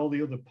mind, all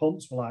the other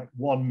pumps were like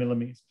 1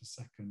 millimeter per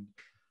second,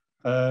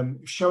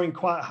 showing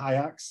quite high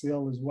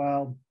axial as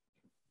well.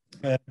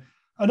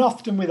 And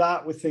often with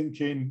that, we're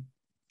thinking,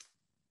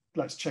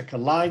 let's check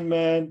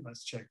alignment,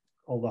 let's check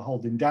all the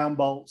holding down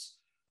bolts.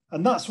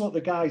 And that's what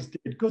the guys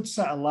did. Good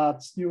set of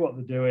lads, knew what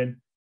they're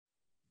doing.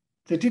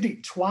 They did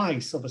it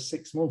twice over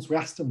 6 months. We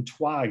asked them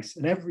twice,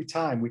 and every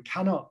time we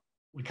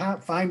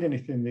can't find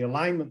anything. The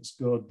alignment's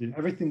good.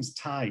 Everything's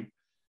tight.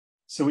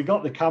 So we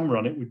got the camera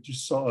on it. We've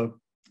just sort of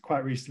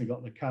quite recently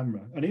got the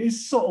camera. And it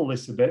is subtle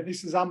this a bit.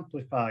 This is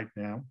amplified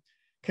now.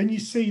 Can you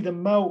see the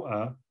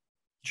motor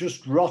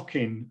just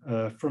rocking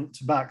front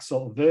to back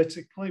sort of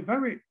vertically?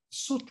 Very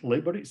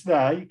subtly, but it's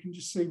there. You can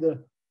just see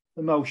the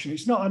motion.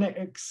 It's not an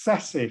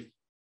excessive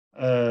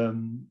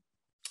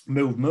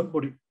movement,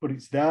 but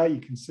it's there.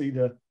 You can see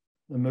the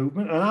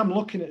movement. And I'm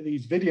looking at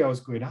these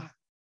videos going, I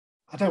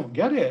don't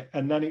get it.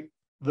 And then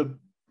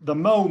the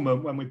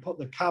moment when we put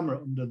the camera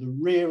under the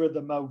rear of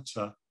the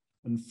motor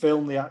and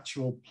film the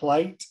actual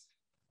plate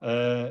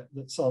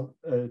that's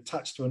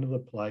attached to another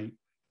plate,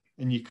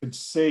 and you could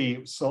see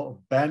it was sort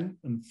of bent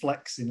and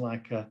flexing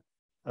like a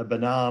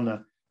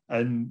banana.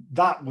 And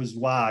that was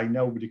why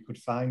nobody could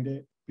find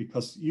it,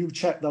 because you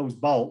check those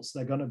bolts,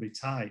 they're going to be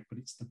tight, but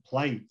it's the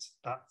plate.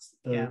 That's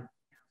the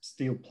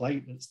steel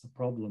plate that's the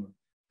problem.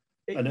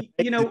 And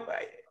go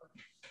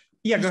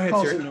ahead,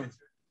 sir.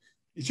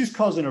 It's just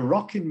causing a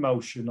rocking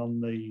motion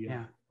on the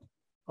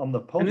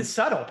pump. And it's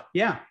subtle.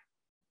 Yeah.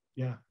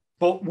 Yeah.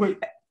 But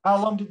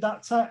how long did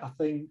that take? I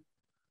think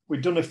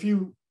we'd done a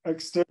few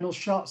external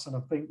shots, and I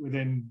think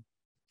within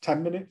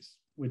 10 minutes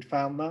we'd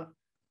found that.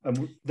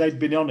 And they'd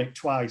been on it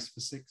twice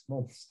for 6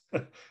 months.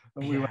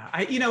 And we went,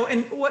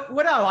 and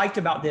what I liked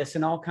about this,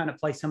 and I'll kind of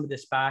play some of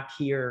this back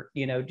here,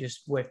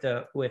 just with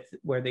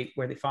where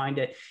they find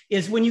it,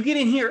 is when you get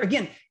in here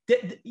again,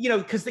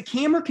 because the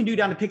camera can do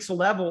down to pixel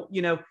level,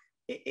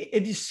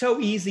 it is so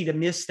easy to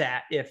miss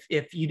that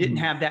if you didn't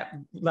have that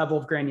level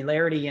of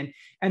granularity,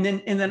 and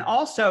then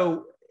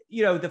also,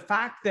 the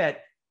fact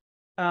that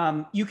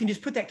you can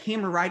just put that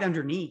camera right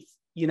underneath.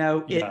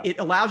 It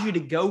allows you to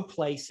go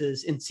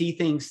places and see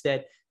things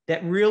that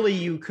really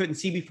you couldn't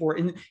see before.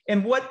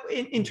 And what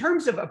in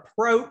terms of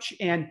approach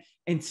and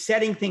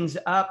setting things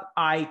up,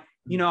 I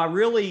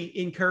really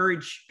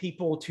encourage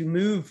people to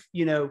move,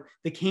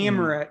 the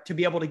camera to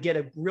be able to get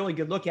a really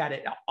good look at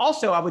it.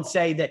 Also, I would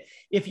say that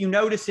if you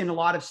notice in a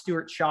lot of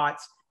Stuart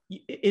shots,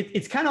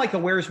 it's kind of like a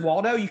Where's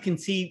Waldo. You can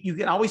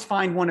always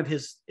find one of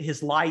his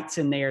lights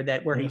in there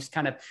where he's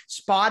kind of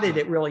spotted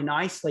it really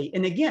nicely.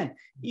 And again,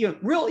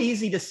 real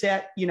easy to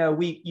set. You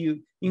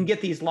can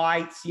get these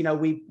lights.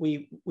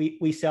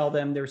 We sell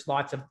them. There's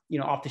lots of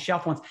off the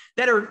shelf ones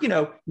that are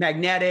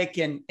magnetic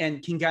and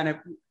can kind of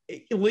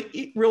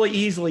really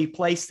easily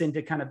placed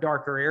into kind of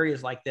darker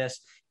areas like this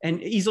and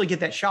easily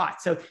get that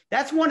shot. So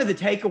that's one of the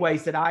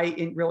takeaways that I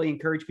really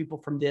encourage people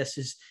from this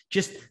is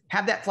just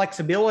have that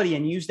flexibility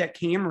and use that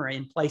camera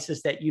in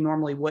places that you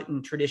normally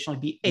wouldn't traditionally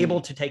be able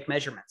to take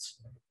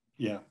measurements.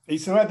 Yeah,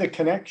 it's where the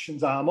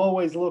connections are. I'm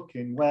always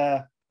looking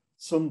where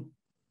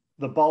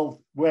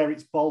where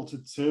it's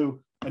bolted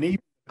to, and even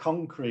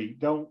concrete.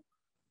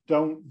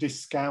 Don't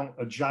discount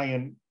a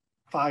giant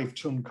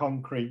 5-ton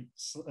concrete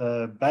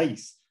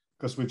base,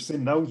 because we've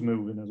seen those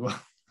moving as well.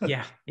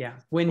 Yeah.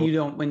 When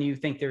you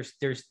think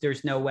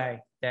there's no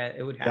way that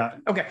it would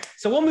happen. Yeah. Okay,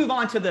 so we'll move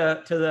on to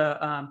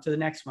the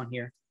next one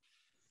here.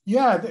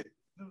 Yeah,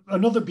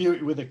 another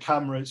beauty with a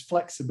camera is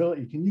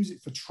flexibility. You can use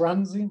it for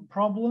transient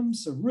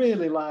problems, so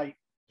really like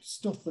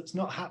stuff that's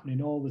not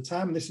happening all the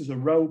time. And this is a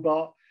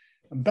robot,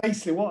 and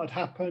basically what had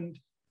happened,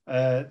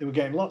 they were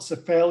getting lots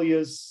of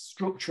failures,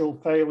 structural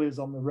failures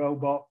on the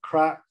robot,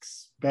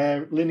 cracks,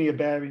 linear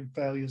bearing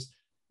failures.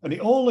 And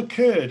it all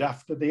occurred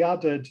after they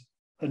added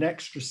an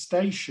extra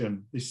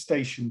station, this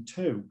station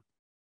 2.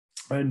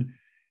 And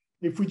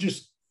if we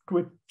just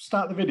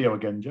start the video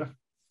again, Jeff.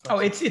 Oh,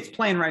 it's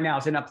playing right now.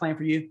 Is it not playing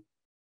for you?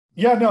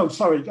 Yeah, no,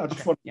 sorry. I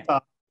just want to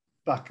start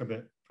back a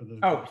bit for the.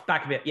 Oh,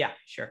 back a bit. Yeah,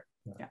 sure.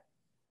 Yeah.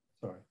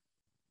 Sorry.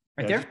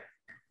 Right there?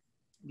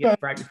 Yeah,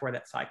 right before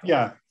that cycle.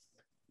 Yeah.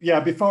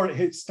 Yeah, before it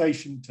hits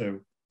station 2.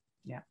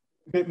 Yeah.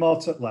 A bit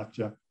more to the left,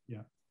 Jeff.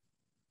 Yeah.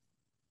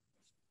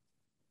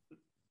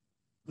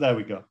 There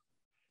we go.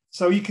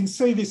 So you can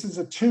see this is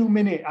a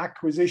 2-minute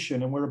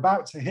acquisition, and we're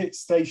about to hit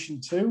station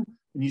 2.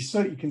 And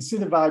you can see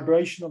the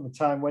vibration on the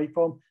time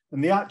waveform,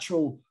 and the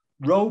actual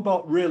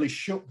robot really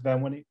shook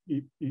then when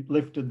it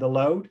lifted the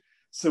load.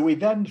 So we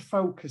then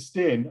focused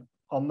in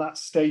on that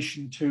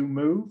station 2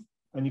 move,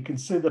 and you can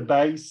see the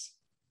base,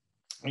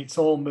 it's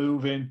all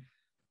moving,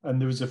 and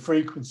there was a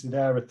frequency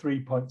there of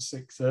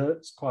 3.6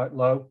 hertz, quite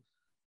low.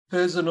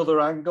 Here's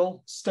another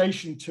angle,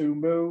 station 2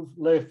 move,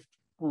 lift.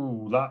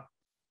 Ooh,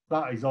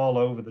 that is all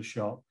over the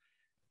shot.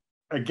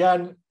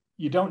 Again,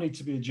 you don't need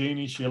to be a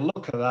genius. You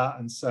look at that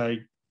and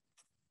say,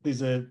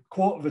 there's a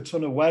 1/4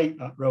 ton of weight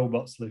that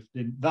robot's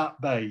lifting. That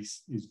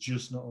base is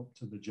just not up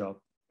to the job,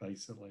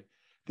 basically.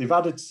 They've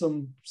added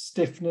some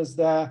stiffness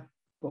there,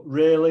 but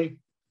really,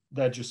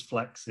 they're just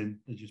flexing.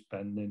 They're just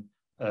bending.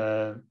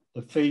 The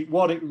feet,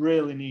 what it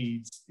really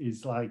needs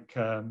is like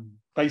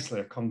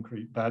basically a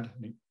concrete bed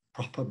and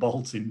proper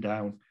bolting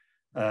down.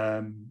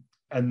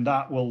 And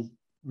that will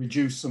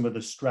reduce some of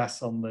the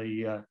stress on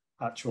the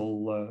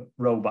actual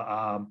robot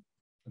arm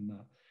and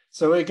that.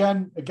 So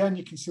again,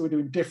 you can see we're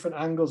doing different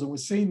angles, and we're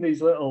seeing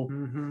these little,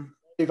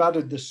 they've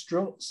added the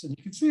struts, and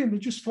you can see them, they're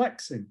just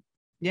flexing.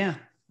 Yeah.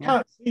 You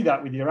can't see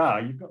that with your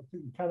eye.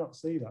 You cannot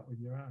see that with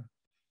your eye.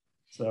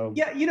 So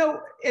yeah,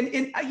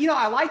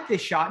 I like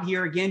this shot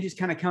here again, just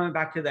kind of coming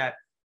back to that,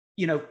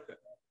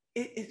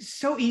 it's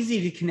so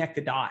easy to connect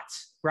the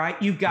dots, right?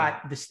 You've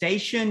got the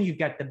station, you've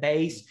got the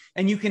base,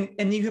 and you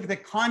have the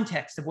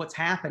context of what's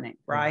happening,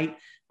 right?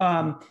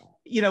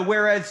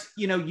 Whereas,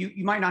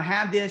 you might not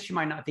have this, you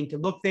might not think to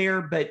look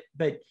there, but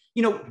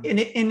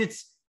and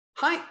it's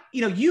high,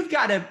 you've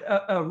got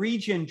a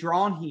region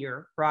drawn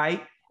here,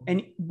 right?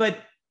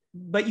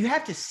 But you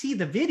have to see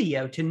the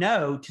video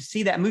to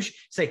see that motion,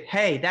 say,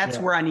 hey, that's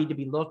where I need to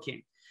be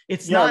looking.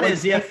 It's not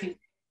as if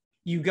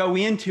you go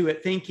into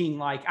it thinking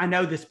like, I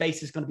know this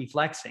base is going to be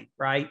flexing,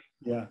 right?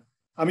 Yeah.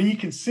 I mean, you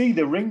can see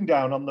the ring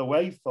down on the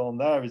waveform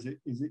there. Is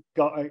it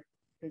got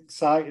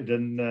excited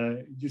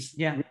and just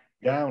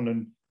down,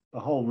 and the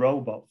whole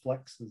robot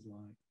flexes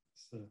like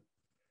so.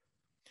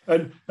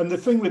 And the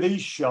thing with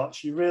these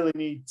shots, you really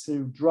need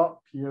to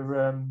drop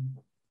your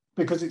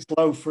because it's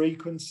low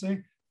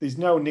frequency. There's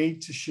no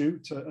need to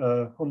shoot at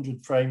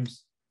 100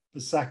 frames per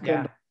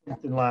second,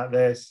 something like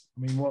this.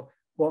 I mean, what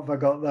have I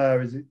got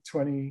there? Is it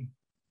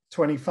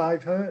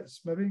 25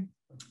 hertz maybe?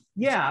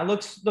 Yeah, it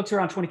looks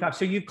around 25.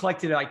 So you've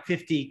collected like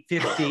 50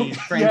 frames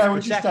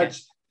per second.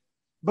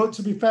 But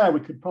to be fair, we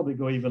could probably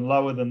go even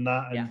lower than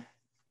that. And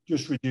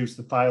just reduce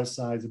the file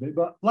size a bit.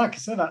 But like I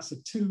said,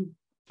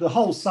 the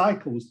whole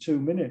cycle was 2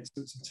 minutes.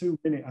 So it's a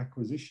 2-minute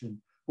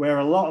acquisition, where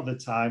a lot of the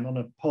time on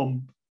a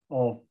pump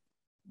or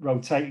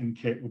rotating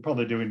kit, we're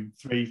probably doing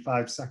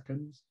 3-5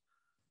 seconds.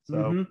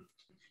 So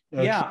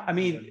yeah, I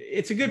mean,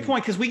 it's a good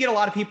point, because we get a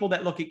lot of people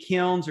that look at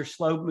kilns or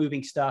slow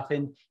moving stuff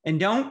and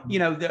don't, you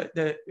know,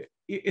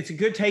 it's a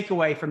good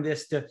takeaway from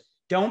this to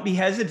don't be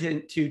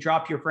hesitant to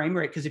drop your frame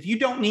rate, because if you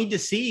don't need to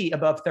see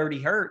above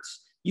 30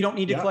 hertz, you don't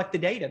need to collect the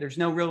data. There's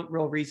no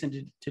real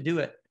reason to do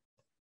it.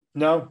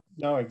 No,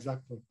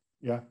 exactly.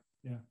 Yeah.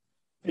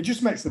 It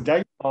just makes the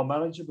data more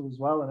manageable as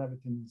well, and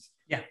everything's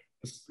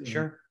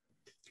sure.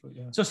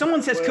 So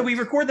someone says, could we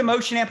record the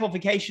motion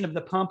amplification of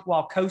the pump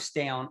while coast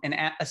down and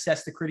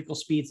assess the critical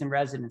speeds and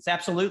resonance?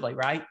 Absolutely,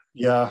 right?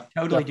 Yeah,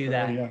 totally do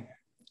that.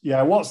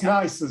 Yeah. What's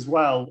nice as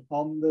well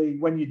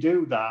when you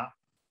do that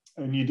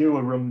and you do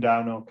a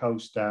rundown or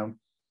coast down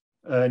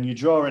and you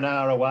draw an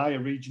ROI, a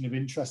region of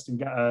interest, and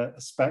get a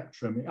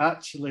spectrum,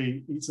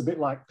 it's a bit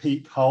like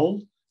peak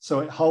hold. So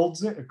it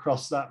holds it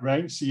across that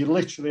range. So you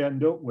literally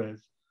end up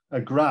with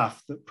a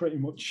graph that pretty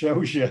much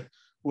shows you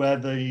where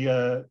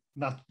the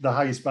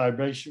highest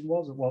vibration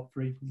was at what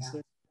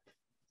frequency.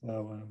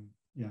 So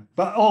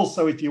but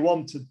also if you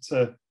wanted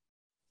to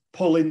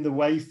pull in the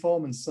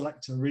waveform and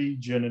select a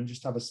region and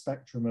just have a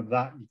spectrum of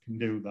that, you can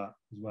do that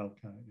as well,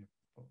 can't you?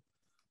 But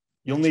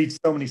you'll need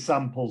so many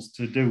samples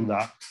to do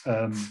that.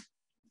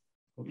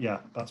 But yeah,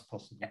 that's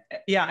possible.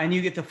 Yeah, and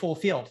you get the full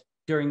field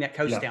during that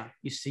coast down.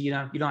 You see, you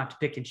don't have to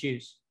pick and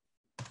choose.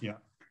 Yeah.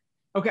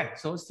 Okay,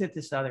 so let's hit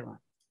this other one.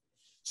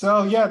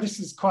 So yeah, this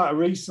is quite a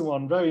recent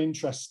one, very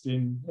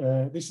interesting.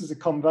 This is a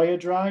conveyor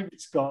drive.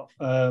 It's got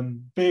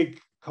big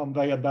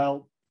conveyor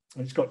belt.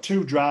 It's got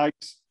 2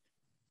 drives.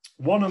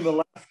 One on the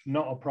left,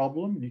 not a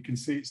problem. You can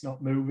see it's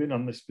not moving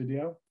on this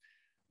video.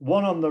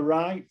 One on the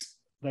right,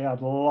 they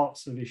had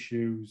lots of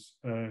issues,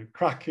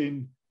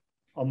 cracking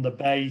on the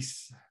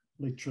base,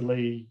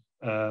 literally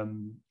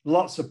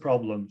lots of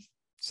problems.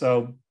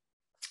 So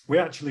we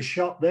actually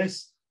shot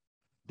this.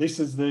 This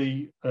is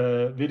the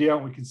video.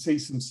 We can see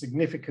some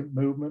significant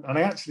movement. And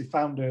I actually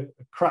found a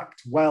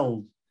cracked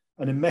weld.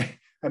 And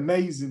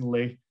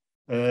amazingly,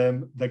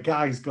 the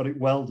guys got it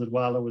welded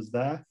while I was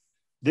there.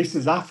 This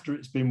is after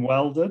it's been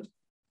welded.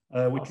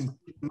 We can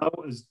see the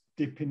motors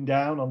dipping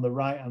down on the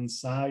right-hand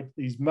side.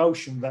 These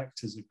motion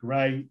vectors are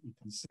great. You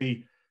can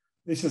see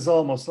this is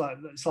almost like,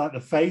 it's like the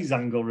phase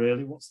angle,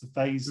 really. What's the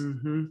phase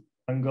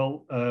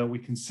angle? We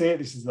can see it.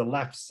 This is the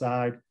left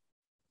side.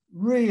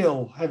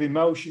 Real heavy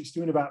motion. It's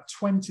doing about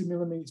 20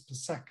 millimeters per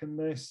second,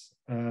 this.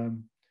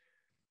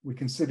 We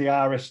can see the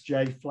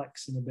RSJ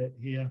flexing a bit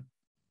here.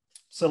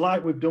 So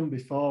like we've done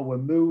before, we're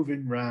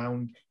moving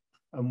round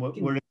and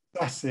we're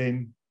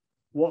assessing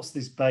what's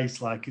this bass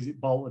like. Is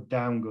it bolted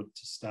down good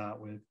to start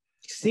with?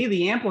 See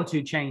the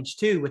amplitude change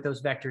too with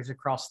those vectors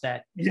across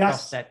that.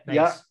 Yes, that base.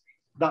 Yeah,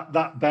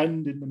 that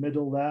bend in the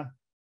middle there.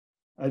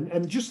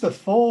 And just the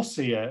force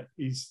here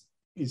is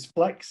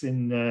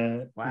flexing.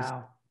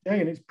 Wow.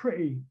 And it's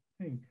pretty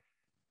thing.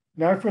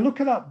 Now, if we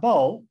look at that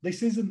bolt,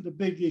 this isn't the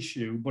big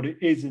issue, but it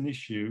is an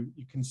issue.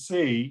 You can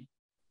see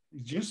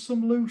just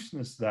some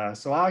looseness there.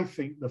 So I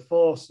think the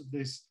force of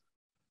this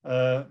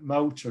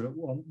motor at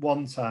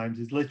one time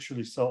is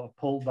literally sort of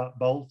pulled that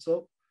bolt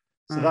up.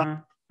 So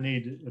that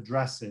needed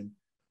addressing.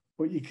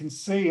 But you can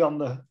see on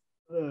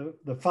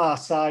the far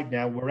side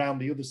now, around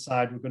the other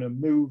side, we're going to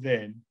move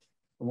in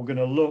and we're going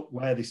to look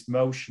where this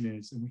motion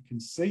is. And we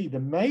can see the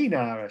main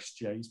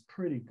RSJ is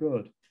pretty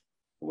good.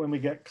 But when we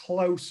get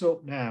close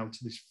up now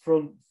to this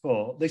front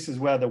foot, this is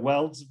where the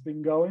welds have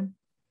been going.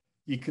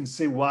 You can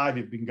see why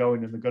they've been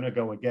going, and they're going to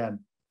go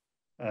again.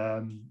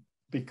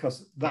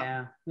 Because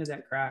there's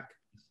that crack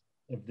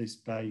of this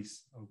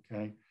base.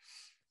 Okay.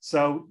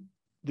 So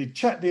they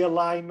checked the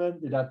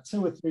alignment. They'd had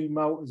 2 or 3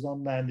 motors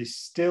on there, and they're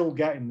still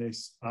getting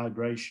this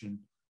vibration.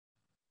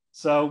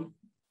 So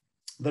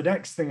the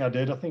next thing I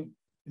did, I think,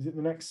 is it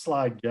the next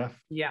slide,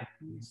 Jeff? Yeah.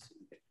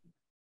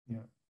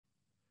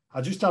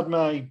 I just had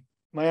my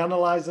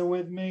analyzer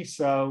with me,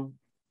 so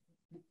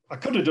I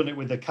could have done it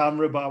with the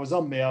camera, but I was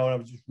on my own. I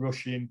was just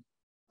rushing,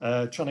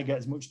 trying to get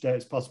as much data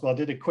as possible. I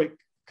did a quick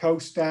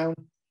coast down,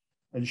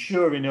 and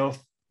sure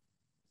enough,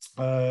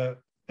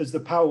 as the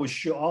power was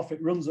shut off,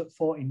 it runs at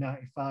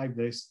 1495.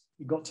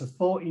 It got to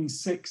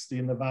 1460,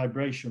 and the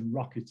vibration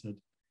rocketed.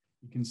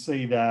 You can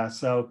see there.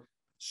 So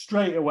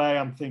straight away,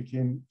 I'm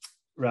thinking,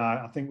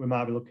 right, I think we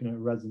might be looking at a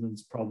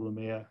resonance problem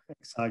here,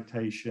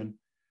 excitation.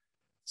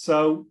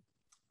 So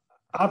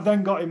I've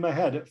then got in my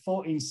head at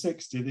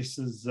 1460, this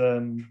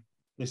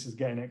is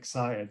getting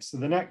excited. So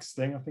the next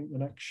thing, I think the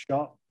next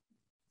shot,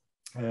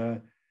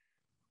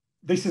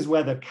 this is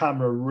where the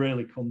camera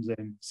really comes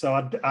in. So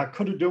I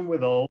could have done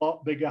with a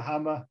lot bigger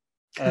hammer,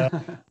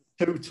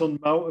 2-ton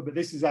motor, but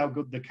this is how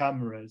good the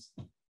camera is.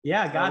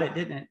 Yeah, got it,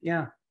 didn't it?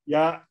 Yeah.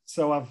 Yeah,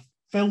 so I've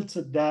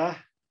filtered the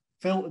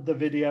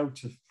video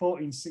to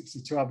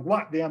 1462. I've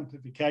whacked the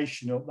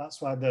amplification up.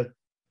 That's why the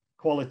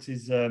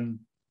quality's a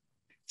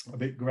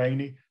bit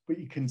grainy, but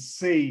you can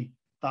see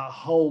that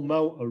whole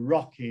motor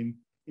rocking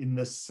in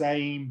the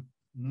same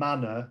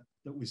manner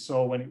that we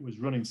saw when it was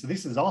running. So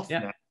this is off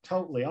now,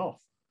 totally off.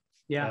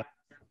 Yeah.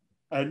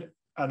 And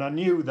I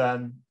knew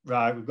then,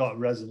 right, we've got a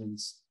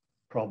resonance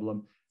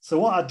problem. So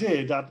what I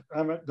did, I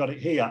haven't got it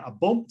here, I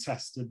bump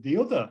tested the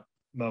other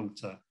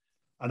motor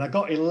and I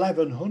got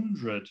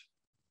 1100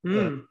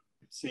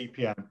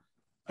 CPM,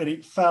 and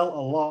it felt a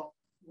lot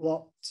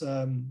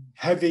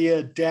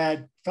heavier,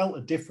 dead, felt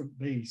a different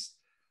beast.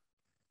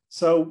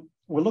 So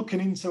we're looking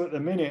into it at the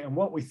minute, and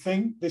what we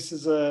think, this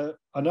is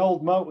an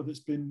old motor that's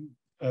been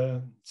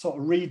sort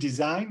of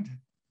redesigned,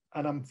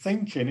 and I'm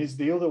thinking, is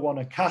the other one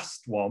a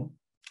cast one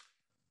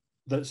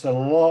that's a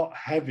lot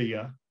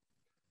heavier,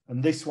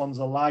 and this one's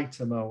a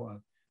lighter motor?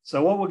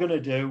 So what we're going to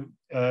do,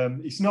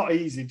 it's not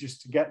easy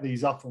just to get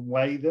these off and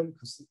weigh them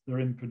because they're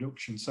in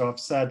production. So I've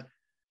said,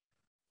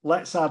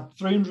 let's add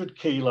 300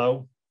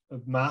 kilo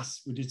of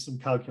mass. We did some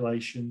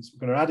calculations.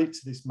 We're going to add it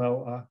to this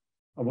motor,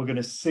 and we're going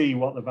to see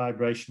what the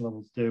vibration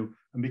levels do.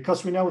 And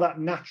because we know that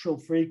natural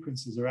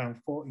frequency is around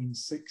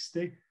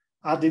 1460,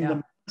 adding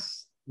the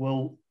mass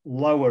will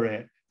lower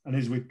it. And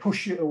as we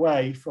push it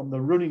away from the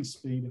running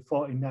speed of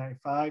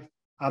 1495,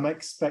 I'm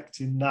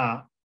expecting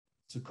that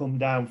to come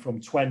down from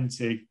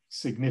 20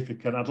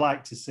 significant. I'd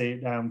like to see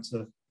it down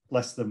to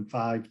less than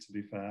 5, to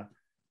be fair.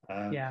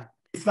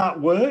 If that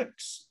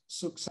works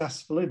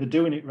successfully, they're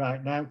doing it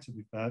right now, to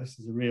be fair. This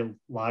is a real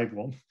live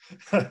one.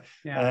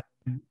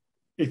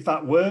 If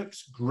that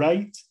works,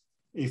 great.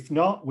 If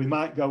not, we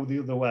might go the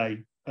other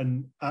way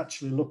and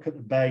actually look at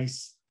the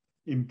bass,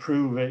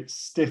 improve it,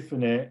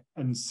 stiffen it,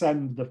 and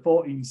send the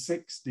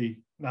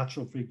 1460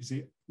 natural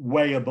frequency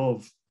way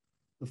above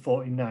the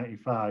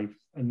 1495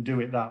 and do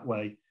it that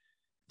way.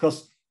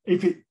 Because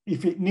if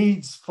it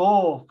needs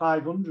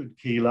 500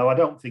 kilo, I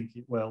don't think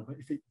it will, but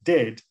if it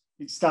did,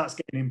 it starts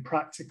getting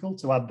impractical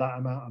to add that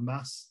amount of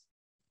mass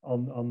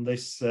on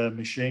this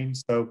machine.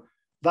 So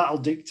that'll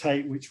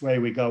dictate which way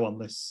we go on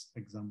this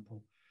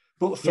example.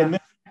 But for me,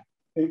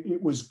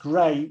 it was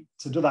great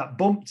to do that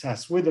bump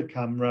test with a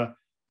camera.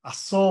 I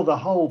saw the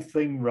whole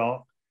thing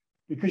rock,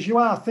 because you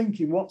are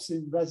thinking, what's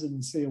in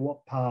resonance here,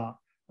 what part?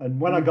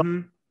 And when I got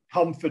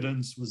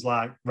confidence, was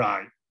like,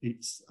 right,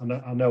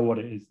 I know what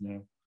it is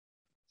now.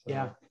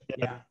 So,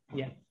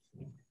 yeah.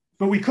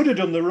 But we could have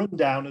done the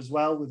rundown as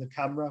well with the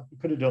camera. We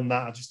could have done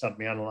that. I just had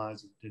my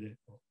analyzer and did it.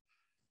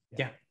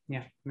 But,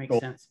 yeah, makes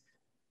sense.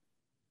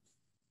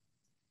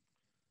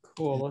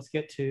 Cool. Let's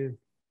get to.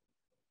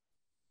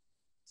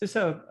 Is this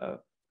this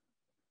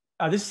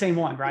is the same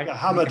one, right? A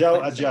hammer,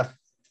 don't I, Jeff?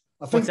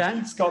 I think that?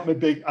 It's got me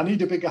big. I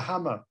need a bigger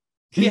hammer.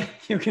 Yeah,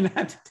 you're gonna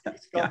have to.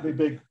 It's got me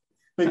big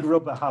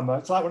rubber hammer.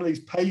 It's like one of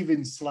these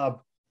paving slab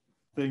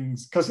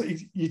things, because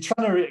you're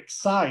trying to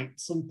excite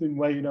something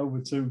weighing over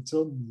 2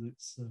 tons.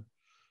 It's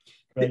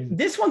crazy.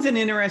 This one's an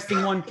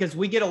interesting one because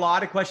we get a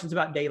lot of questions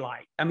about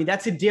daylight. I mean,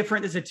 that's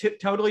a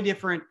totally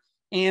different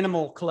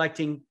animal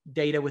collecting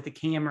data with the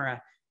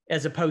camera,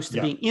 as opposed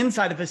to being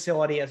inside a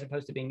facility, as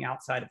opposed to being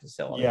outside a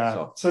facility.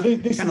 Yeah. So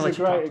this is a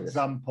great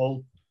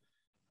example.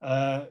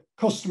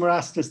 Customer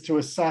asked us to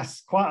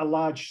assess quite a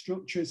large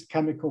structure. It's a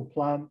chemical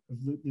plant.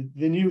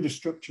 They knew the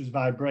structures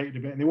vibrated a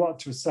bit, and they wanted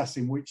to assess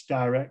in which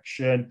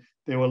direction.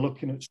 They were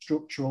looking at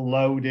structural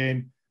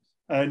loading.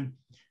 And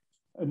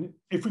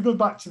if we go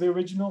back to the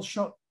original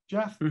shot,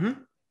 Jeff,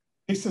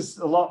 this is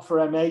a lot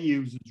for MA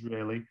users,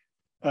 really.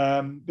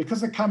 Because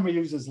the camera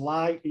uses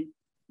light, you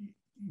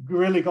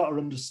really got to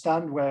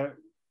understand where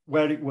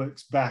it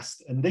works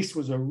best. And this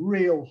was a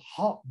real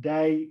hot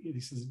day.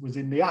 Was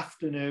in the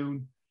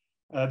afternoon.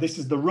 This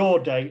is the raw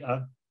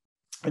data,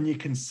 and you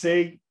can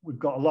see we've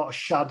got a lot of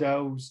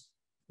shadows.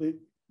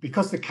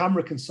 Because the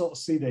camera can sort of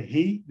see the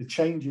heat, the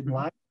change in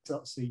light,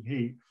 sort of see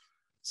heat.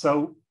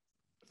 So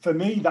for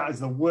me, that is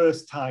the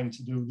worst time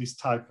to do this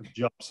type of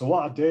job. So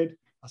what I did,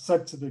 I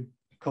said to the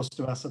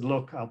customer, I said,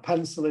 look, I'll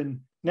pencil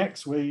in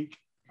next week,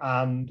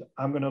 and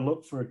I'm going to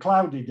look for a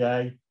cloudy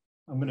day.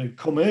 I'm going to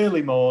come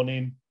early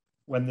morning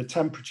when the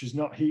temperature's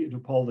not heated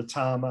up all the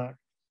tarmac.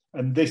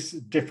 And this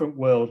different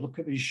world. Look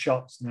at these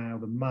shots now.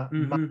 The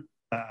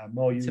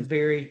more it's a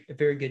very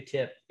good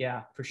tip.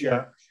 Yeah, for sure.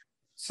 Yeah.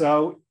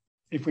 So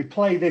if we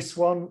play this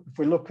one, if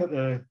we look at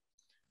I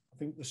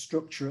think the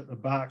structure at the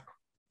back.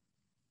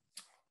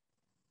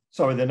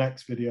 Sorry, the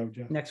next video,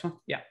 Jeff. Next one.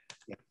 Yeah.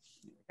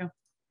 So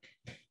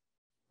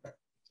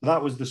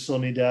that was the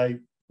sunny day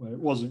where it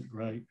wasn't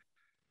great.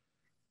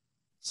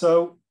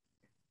 So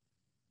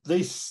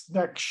this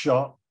next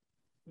shot,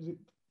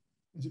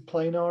 is it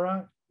playing all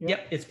right?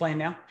 Yep, it's playing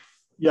now.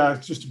 Yeah,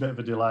 it's just a bit of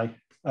a delay.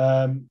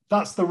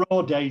 That's the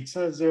raw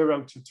data,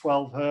 0 to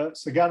 12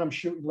 hertz. Again, I'm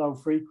shooting low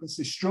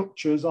frequency.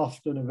 Structures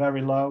often are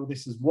very low.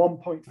 This is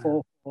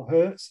 1.44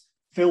 hertz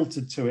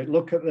filtered to it.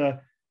 Look at the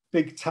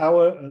big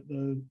tower at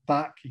the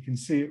back. You can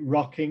see it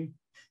rocking.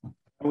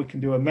 We can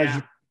do a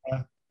measure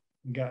and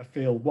get a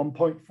feel.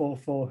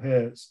 1.44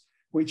 hertz,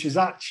 which has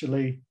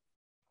actually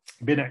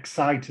been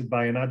excited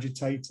by an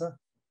agitator.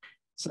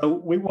 So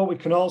what we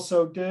can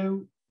also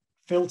do,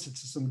 filter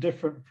to some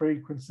different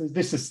frequencies.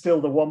 This is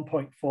still the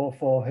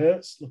 1.44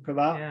 hertz. Look at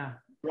that. Yeah.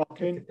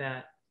 Rocking. Look at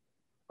that.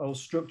 Whole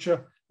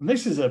structure. And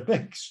this is a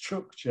big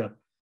structure.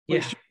 Yeah.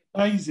 It's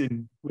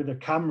amazing with a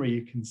camera,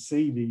 you can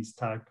see these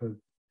type of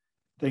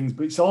things,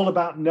 but it's all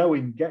about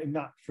knowing, getting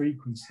that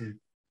frequency.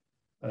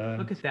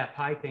 Look at that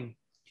piping,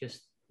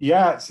 just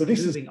yeah. So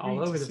this moving is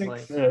all over the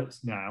place.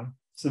 Hertz now.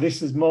 So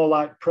this is more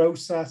like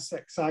process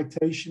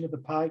excitation of the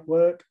pipe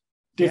work,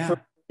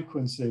 different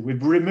frequency.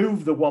 We've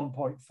removed the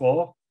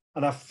 1.4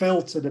 and I've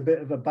filtered a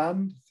bit of a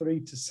band, 3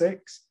 to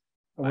 6.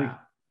 And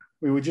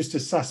we were just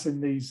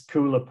assessing these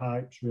cooler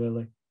pipes,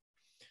 really.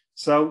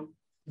 So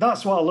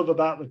that's what I love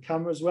about the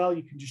camera as well.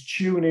 You can just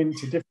tune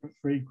into different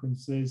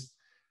frequencies.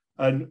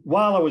 And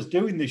while I was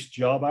doing this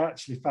job, I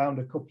actually found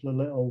a couple of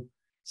little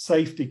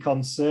safety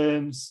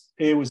concerns.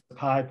 Here was the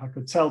pipe. I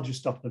could tell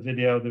just off the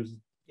video there was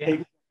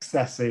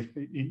excessive.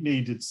 It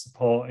needed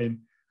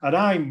supporting. And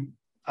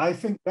I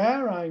think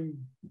I'm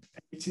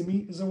 80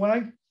 meters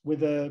away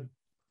with a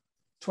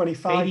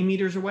 25. 80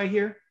 meters away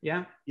here.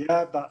 Yeah.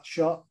 Yeah, that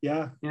shot.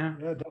 Yeah. Yeah.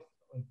 Yeah, definitely.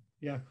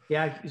 Yeah.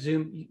 Yeah.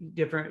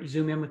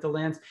 Zoom in with the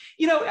lens.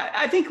 You know,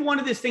 I think one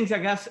of these things, I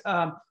guess,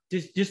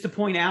 just to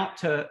point out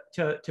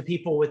to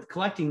people with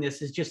collecting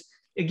this is just,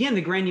 again,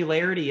 the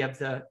granularity of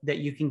that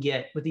you can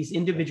get with these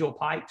individual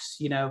pipes,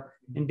 you know,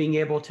 and being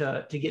able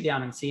to get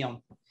down and see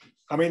them.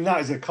 I mean, that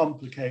is a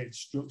complicated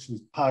structure,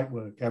 pipe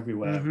work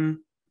everywhere. Mm-hmm.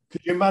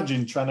 Could you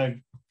imagine trying to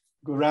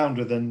go around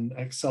with an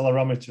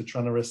accelerometer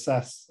trying to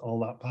assess all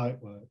that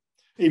pipe work?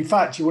 In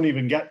fact, you wouldn't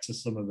even get to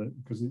some of it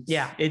because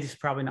it's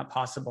probably not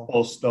possible.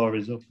 4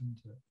 stories up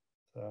into it.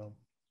 So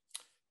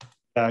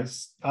yeah,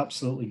 it's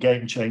absolutely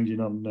game changing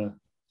on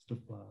stuff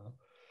like that.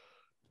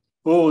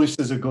 Oh, this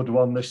is a good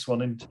one. This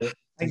one, isn't it?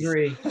 I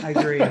agree.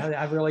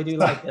 I really do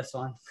like this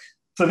one.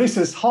 So this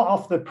is hot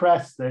off the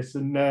press. This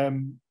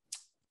and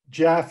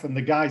Jeff and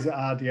the guys at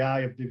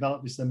RDI have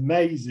developed this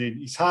amazing.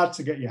 It's hard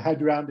to get your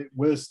head around it.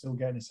 We're still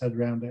getting his head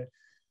around it,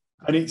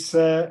 and it's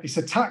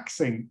a tack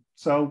sync.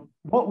 So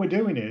what we're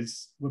doing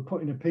is we're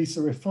putting a piece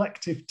of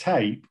reflective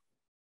tape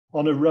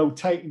on a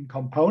rotating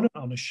component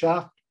on a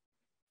shaft,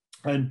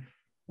 and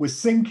we're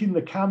syncing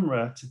the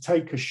camera to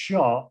take a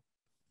shot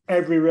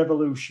every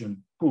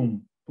revolution.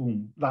 Boom,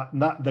 boom.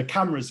 That the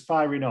camera's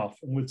firing off,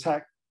 and we'll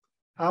take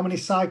how many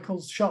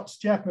cycles, shots,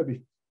 Jeff?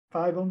 Maybe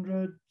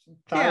 500.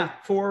 Yeah,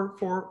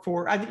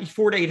 4. I think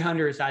 4 to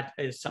 800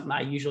 is something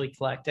I usually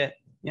collect. It.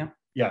 Yeah.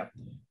 Yeah.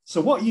 So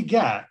what you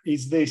get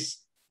is this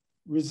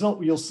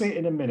result. You'll see it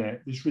in a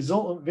minute. This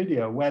resultant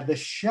video where the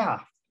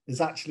shaft has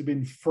actually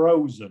been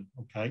frozen.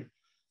 Okay.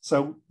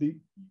 So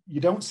you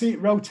don't see it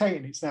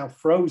rotating. It's now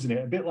frozen.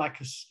 It a bit like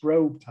a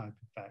strobe type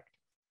effect.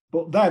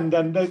 But then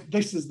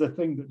this is the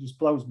thing that just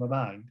blows my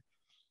mind.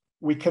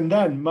 We can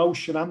then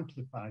motion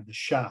amplify the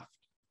shaft.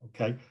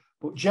 Okay.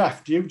 But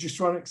Jeff, do you just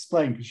want to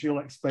explain, because you'll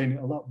explain it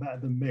a lot better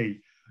than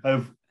me,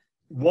 of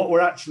what we're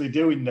actually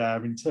doing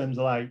there in terms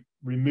of like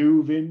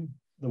removing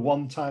the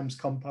 1 times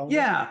component?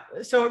 Yeah,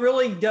 so it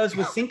really does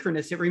with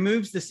synchronous. It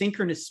removes the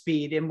synchronous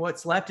speed, and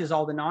what's left is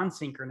all the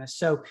non-synchronous.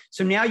 So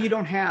now you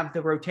don't have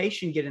the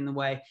rotation get in the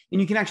way,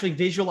 and you can actually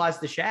visualize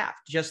the shaft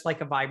just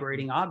like a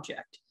vibrating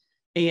object.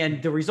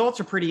 And the results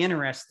are pretty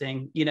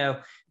interesting. You know,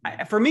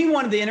 for me,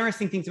 one of the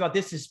interesting things about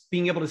this is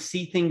being able to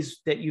see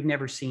things that you've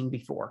never seen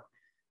before.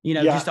 You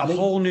know, just a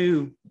whole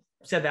new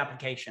set of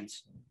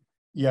applications.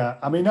 Yeah,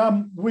 I mean,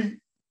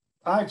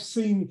 I've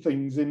seen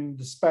things in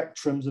the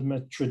spectrums of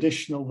my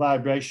traditional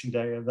vibration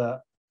data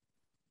that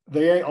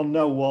they ain't on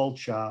no wall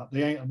chart,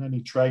 they ain't on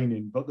any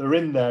training, but they're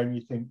in there and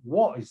you think,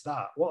 what is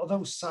that? What are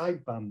those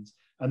sidebands?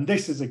 And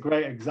this is a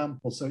great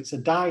example. So it's a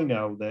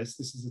dyno, this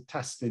is a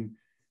testing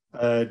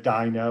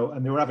dyno,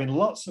 and they were having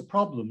lots of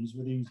problems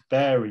with these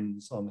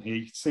bearings on here.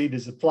 You can see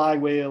there's a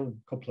flywheel and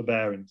a couple of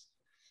bearings.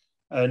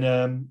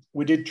 And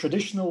we did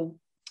traditional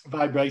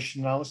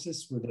vibration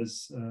analysis with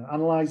this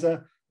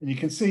analyzer, and you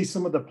can see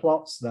some of the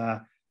plots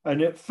there.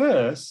 And at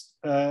first,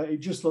 it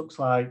just looks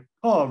like,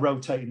 a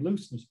rotating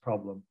looseness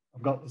problem.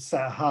 I've got a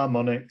set of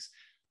harmonics.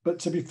 But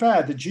to be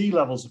fair, the G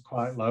levels are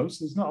quite low,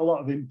 so there's not a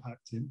lot of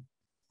impacting.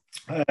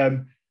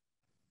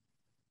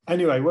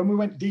 Anyway, when we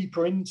went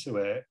deeper into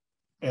it,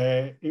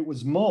 it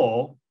was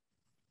more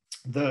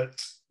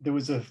that there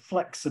was a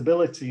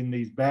flexibility in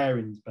these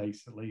bearings,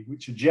 basically,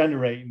 which are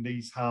generating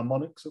these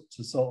harmonics up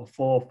to sort of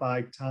 4 or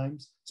 5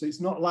 times. So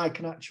it's not like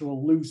an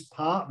actual loose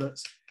part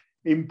that's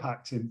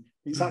impacting.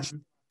 It's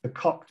actually a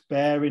cocked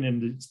bearing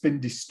and it's been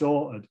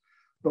distorted.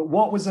 But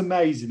what was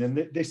amazing, and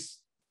this,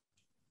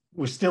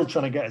 we're still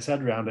trying to get his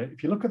head around it.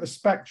 If you look at the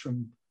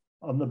spectrum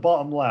on the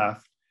bottom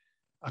left,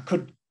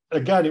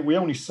 we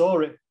only saw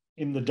it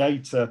in the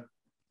data.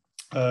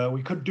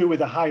 We could do with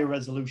a higher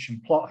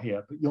resolution plot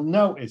here, but you'll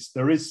notice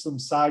there is some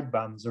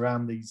sidebands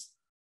around these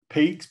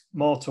peaks,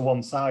 more to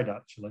one side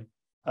actually.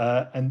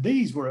 And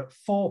these were at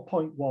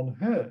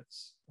 4.1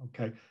 hertz.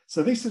 Okay,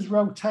 so this is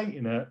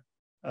rotating at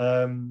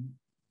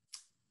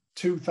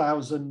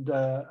 2000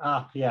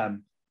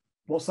 RPM.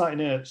 What's that in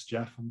hertz,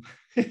 Jeff?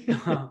 I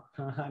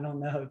don't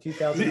know.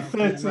 2000. Is it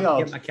 30 odd?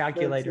 Get my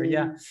calculator. 30,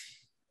 yeah,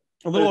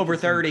 a little over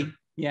 30.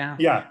 Yeah.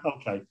 Yeah.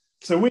 Okay.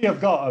 So we have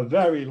got a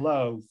very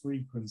low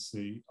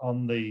frequency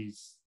on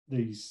these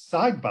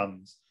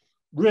sidebands.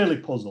 Really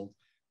puzzled.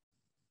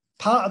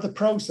 part of the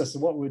process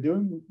of what we're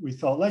doing, we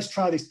thought, let's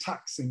try this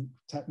taxing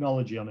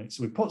technology on it.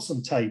 So we put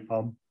some tape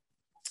on,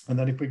 and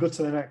then if we go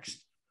to the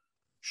next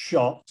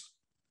shot,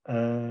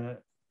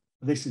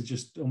 this is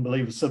just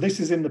unbelievable. So this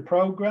is in the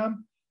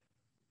program,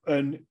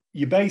 and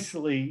you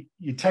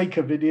take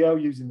a video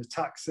using the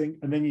taxing,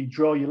 and then you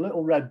draw your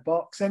little red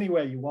box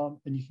anywhere you want,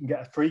 and you can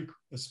get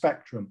a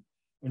spectrum.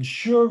 And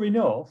sure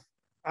enough,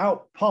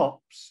 out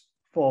pops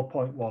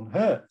 4.1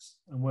 hertz.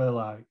 And we're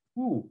like,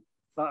 ooh,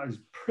 that is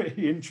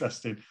pretty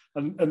interesting.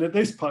 And at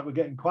this point, we're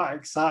getting quite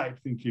excited,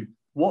 thinking,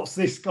 what's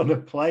this going to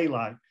play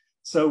like?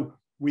 So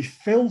we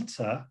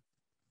filter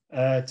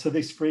to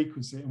this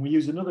frequency, and we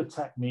use another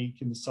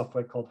technique in the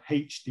software called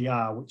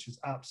HDR, which is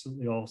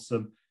absolutely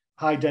awesome.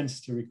 High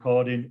density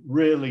recording,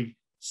 really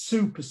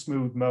super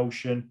smooth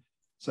motion.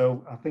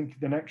 So I think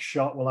the next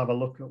shot we'll have a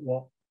look at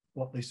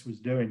what this was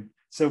doing.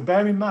 So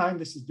bear in mind,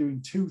 this is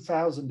doing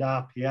 2000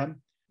 RPM.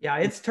 Yeah,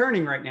 it's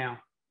turning right now.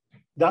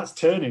 That's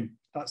turning.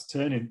 That's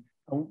turning.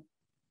 I'll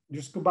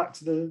just go back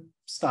to the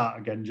start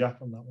again,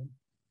 Jeff, on that one.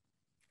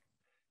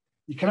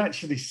 You can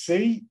actually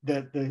see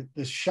the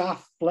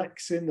shaft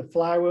flexing, the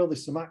flywheel,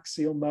 there's some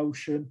axial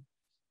motion.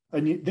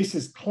 And this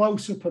is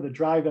close up of the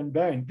drive end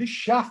bearing. This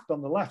shaft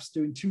on the left's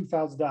doing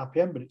 2000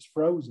 RPM, but it's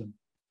frozen.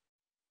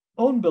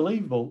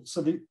 Unbelievable.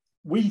 So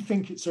we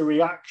think it's a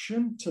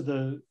reaction to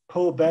the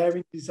poor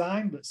bearing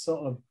design that's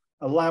sort of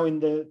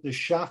allowing the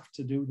shaft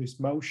to do this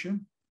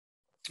motion.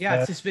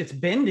 Yeah, it's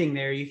bending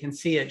there. You can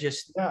see it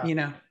just, you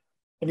know.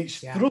 And it's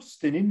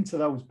thrusting into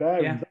those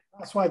bearings. Yeah.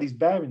 That's why these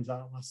bearings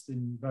aren't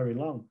lasting very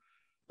long.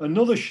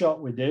 Another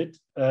shot we did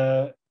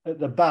at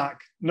the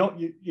back,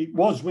 it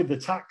was with the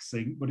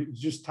taxing, but it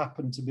just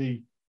happened to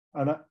be,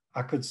 and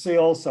I could see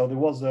also there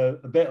was a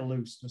bit of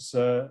looseness.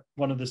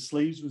 One of the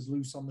sleeves was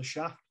loose on the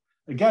shaft.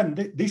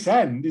 Again, this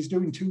end is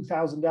doing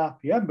 2000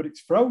 RPM, but it's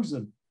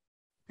frozen.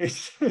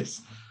 It's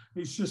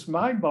just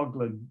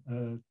mind-boggling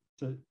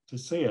to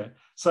see it.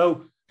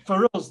 So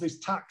for us, this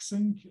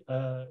taxing,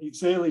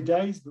 it's early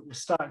days, but we're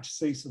starting to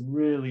see some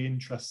really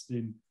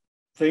interesting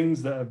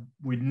things that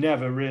we'd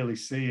never really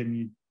see,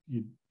 and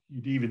you'd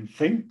even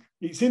think.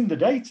 It's in the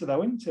data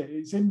though, isn't it?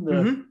 It's in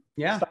the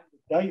standard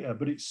data,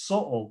 but it's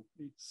subtle.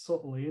 It's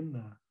subtly in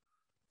there.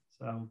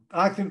 So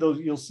I think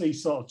you'll see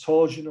sort of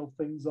torsional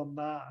things on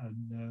that,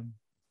 and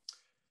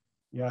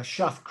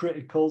shaft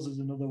criticals is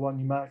another one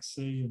you might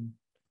see, and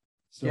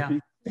so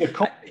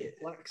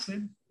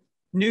flexing.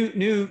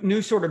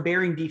 New sort of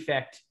bearing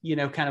defect,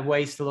 kind of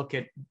ways to look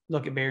at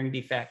bearing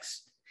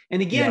defects.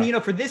 And again,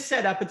 for this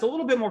setup, it's a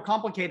little bit more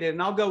complicated,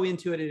 and I'll go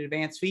into it in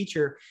advanced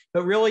feature,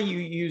 but really you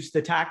use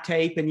the tack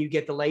tape and you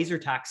get the laser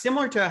tack,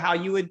 similar to how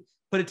you would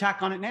put a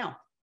tack on it now.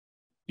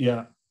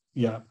 Yeah.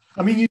 Yeah.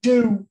 I mean, you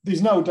do,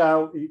 there's no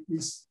doubt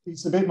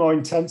it's a bit more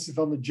intensive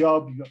on the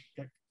job. You've got to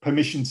get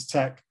permission to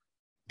take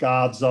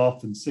guards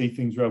off and see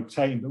things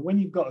rotating. But when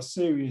you've got a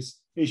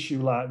serious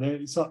issue like that,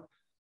 it's not,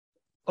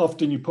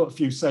 often you put a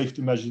few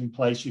safety measures in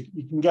place, you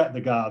can get the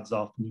guards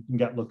off and you can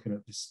get looking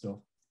at this stuff.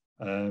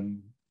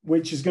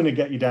 Which is going to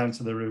get you down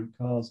to the root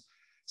cause.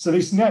 So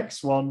this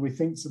next one, we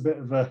think is a bit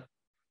of a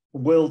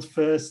world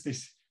first,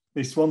 this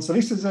one. So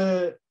this is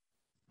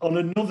on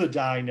another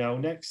dyno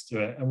next to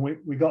it, and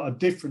we got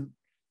a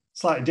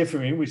slightly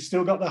different, we've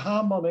still got the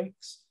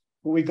harmonics,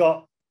 but we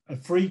got a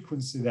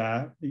frequency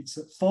there. It's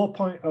at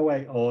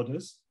 4.08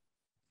 orders.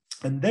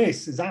 And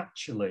this is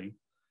actually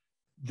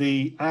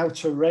the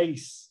outer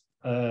race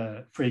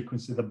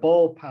frequency, the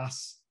ball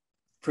pass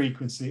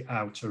frequency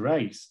outer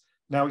race.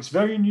 Now, it's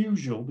very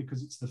unusual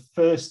because it's the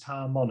first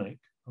harmonic,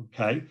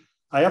 okay?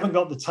 I haven't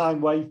got the time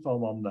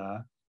waveform on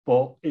there,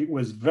 but it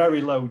was very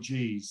low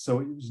Gs, so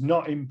it was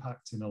not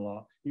impacting a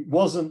lot. It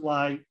wasn't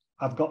like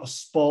I've got a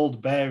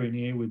spalled bearing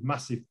here with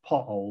massive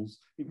potholes.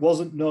 It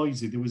wasn't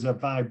noisy. There was a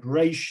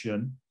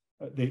vibration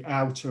at the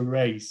outer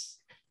race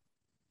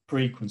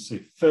frequency,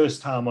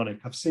 first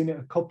harmonic. I've seen it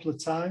a couple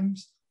of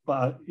times,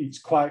 but it's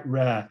quite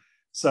rare.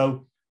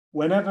 So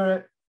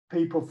whenever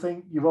people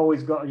think you've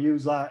always got to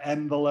use like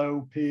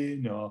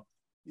enveloping, or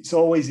it's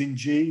always in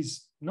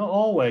Gs. Not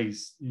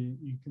always.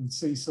 You can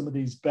see some of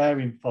these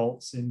bearing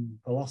faults in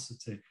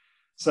velocity.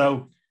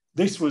 So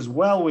this was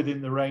well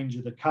within the range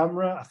of the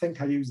camera. I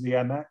think I used the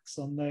MX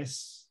on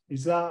this.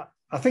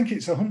 I think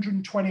it's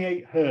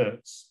 128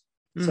 hertz.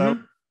 So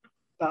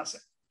that's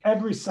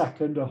every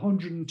second,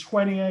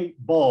 128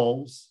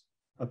 balls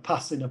are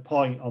passing a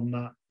point on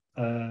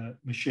that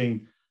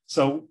machine.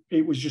 So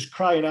it was just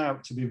crying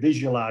out to be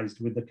visualized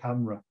with the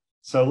camera.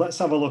 So let's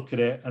have a look at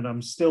it. And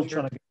I'm still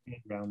trying to get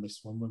around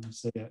this one when we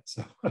see it.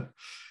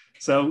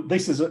 So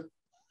this is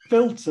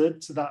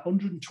filtered to that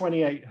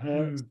 128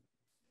 hertz.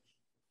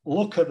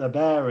 Look at the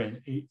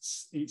bearing.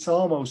 It's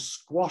almost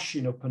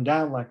squashing up and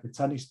down like a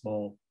tennis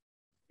ball.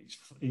 It's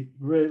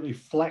really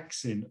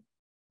flexing.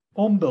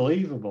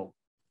 Unbelievable.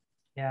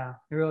 Yeah,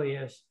 it really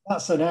is.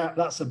 That's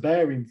a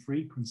bearing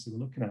frequency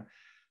we're looking at.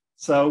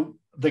 So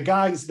the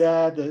guys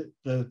there,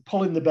 they're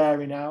pulling the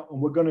bearing out,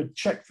 and we're going to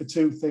check for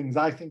two things.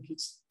 I think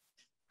it's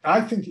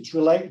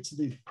related to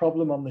the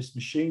problem on this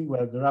machine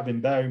where they're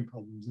having bearing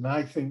problems, and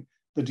I think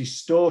the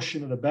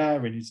distortion of the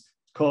bearing is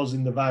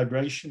causing the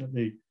vibration at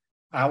the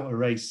outer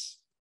race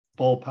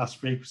ball pass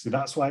frequency.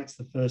 That's why it's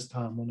the first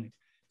harmonic.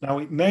 Now,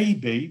 it may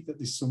be that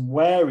there's some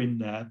wear in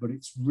there, but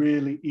it's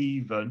really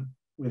even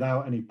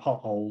without any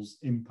potholes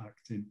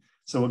impacting.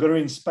 So we're going to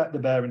inspect the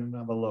bearing and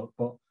have a look,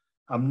 but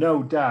I'm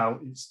no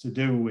doubt it's to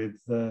do with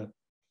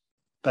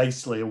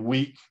basically a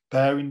weak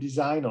bearing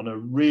design on a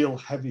real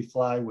heavy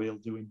flywheel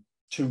doing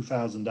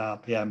 2,000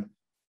 RPM,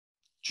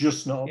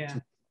 just not up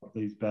to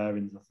these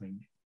bearings, I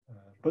think.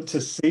 But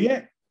to see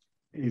it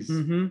is,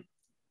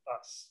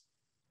 that's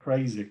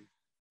crazy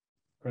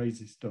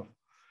stuff.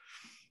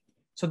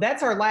 So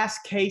that's our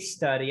last case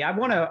study. I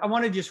want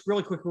to just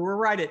really quickly, we're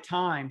right at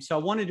time. So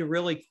I wanted to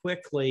really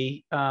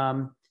quickly,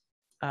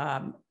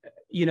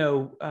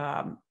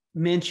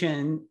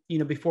 mention,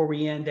 before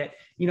we end that,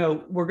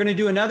 we're going to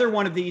do another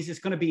one of these. It's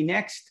going to be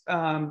next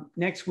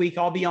week.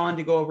 I'll be on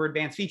to go over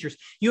advanced features.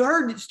 You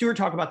heard Stuart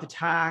talk about the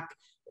TAC.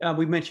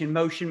 We mentioned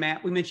motion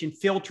map. We mentioned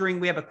filtering.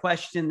 We have a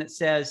question that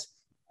says,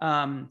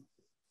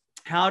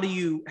 how do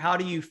you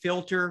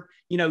filter?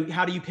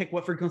 How do you pick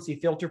what frequency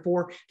to filter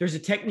for? There's a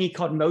technique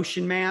called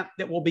motion map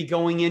that we'll be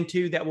going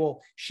into that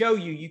will show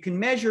you. You can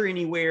measure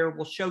anywhere.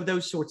 We'll show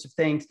those sorts of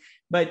things.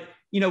 But,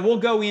 we'll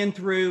go in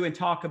through and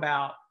talk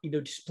about,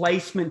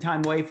 displacement,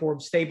 time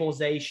waveform,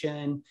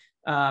 stabilization,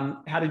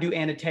 how to do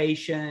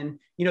annotation,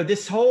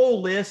 this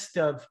whole list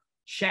of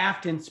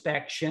shaft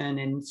inspection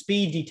and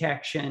speed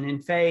detection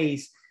and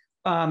phase.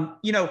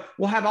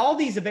 We'll have all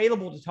these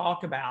available to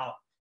talk about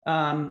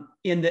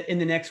in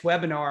the next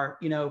webinar.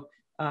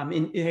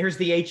 Here's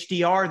the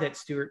HDR that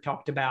Stuart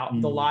talked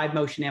about, the live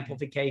motion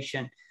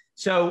amplification.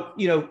 So,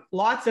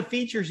 lots of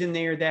features in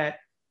there that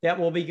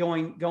we'll be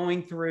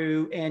going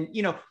through, and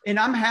and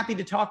I'm happy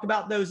to talk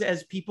about those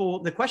as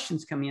the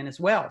questions come in as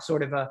well,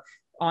 sort of a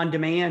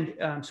on-demand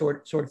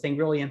sort of thing,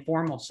 really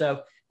informal.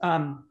 So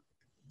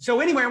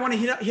anyway, I want to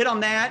hit on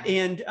that,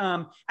 and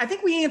I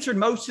think we answered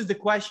most of the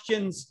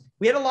questions.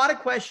 We had a lot of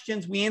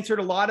questions. We answered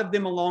a lot of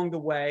them along the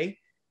way.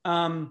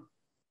 But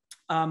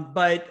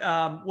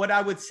what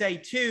I would say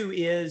too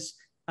is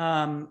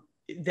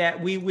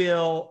that we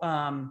will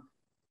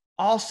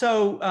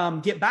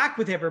also get back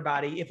with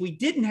everybody. If we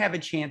didn't have a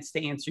chance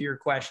to answer your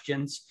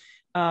questions,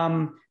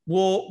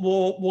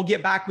 we'll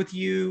get back with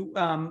you.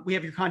 We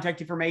have your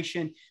contact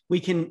information. We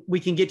can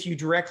get to you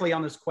directly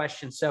on those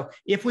questions. So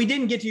if we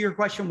didn't get to your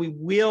question, we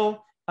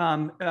will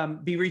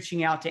be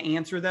reaching out to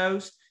answer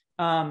those.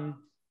 The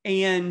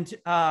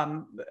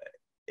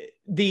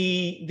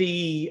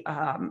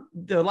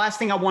last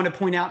thing I want to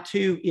point out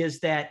too is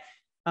that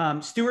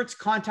Stuart's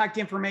contact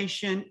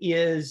information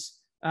is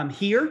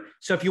here.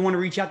 So if you want to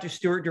reach out to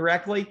Stuart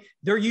directly,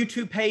 their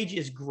YouTube page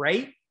is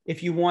great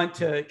if you want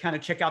to kind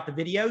of check out the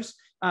videos.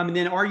 And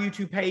then our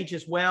YouTube page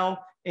as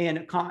well,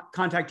 and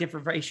contact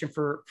information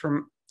for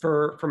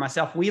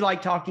myself. We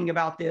like talking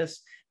about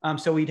this,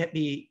 so we'd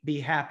be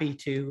happy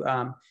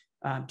to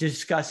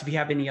discuss if you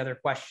have any other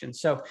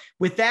questions. So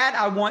with that,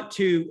 I want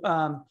to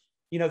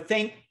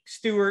thank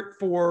Stuart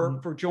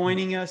for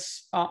joining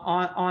us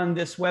on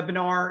this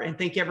webinar, and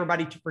thank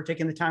everybody for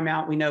taking the time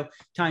out. We know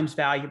time's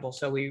valuable,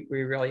 so we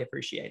really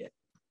appreciate it.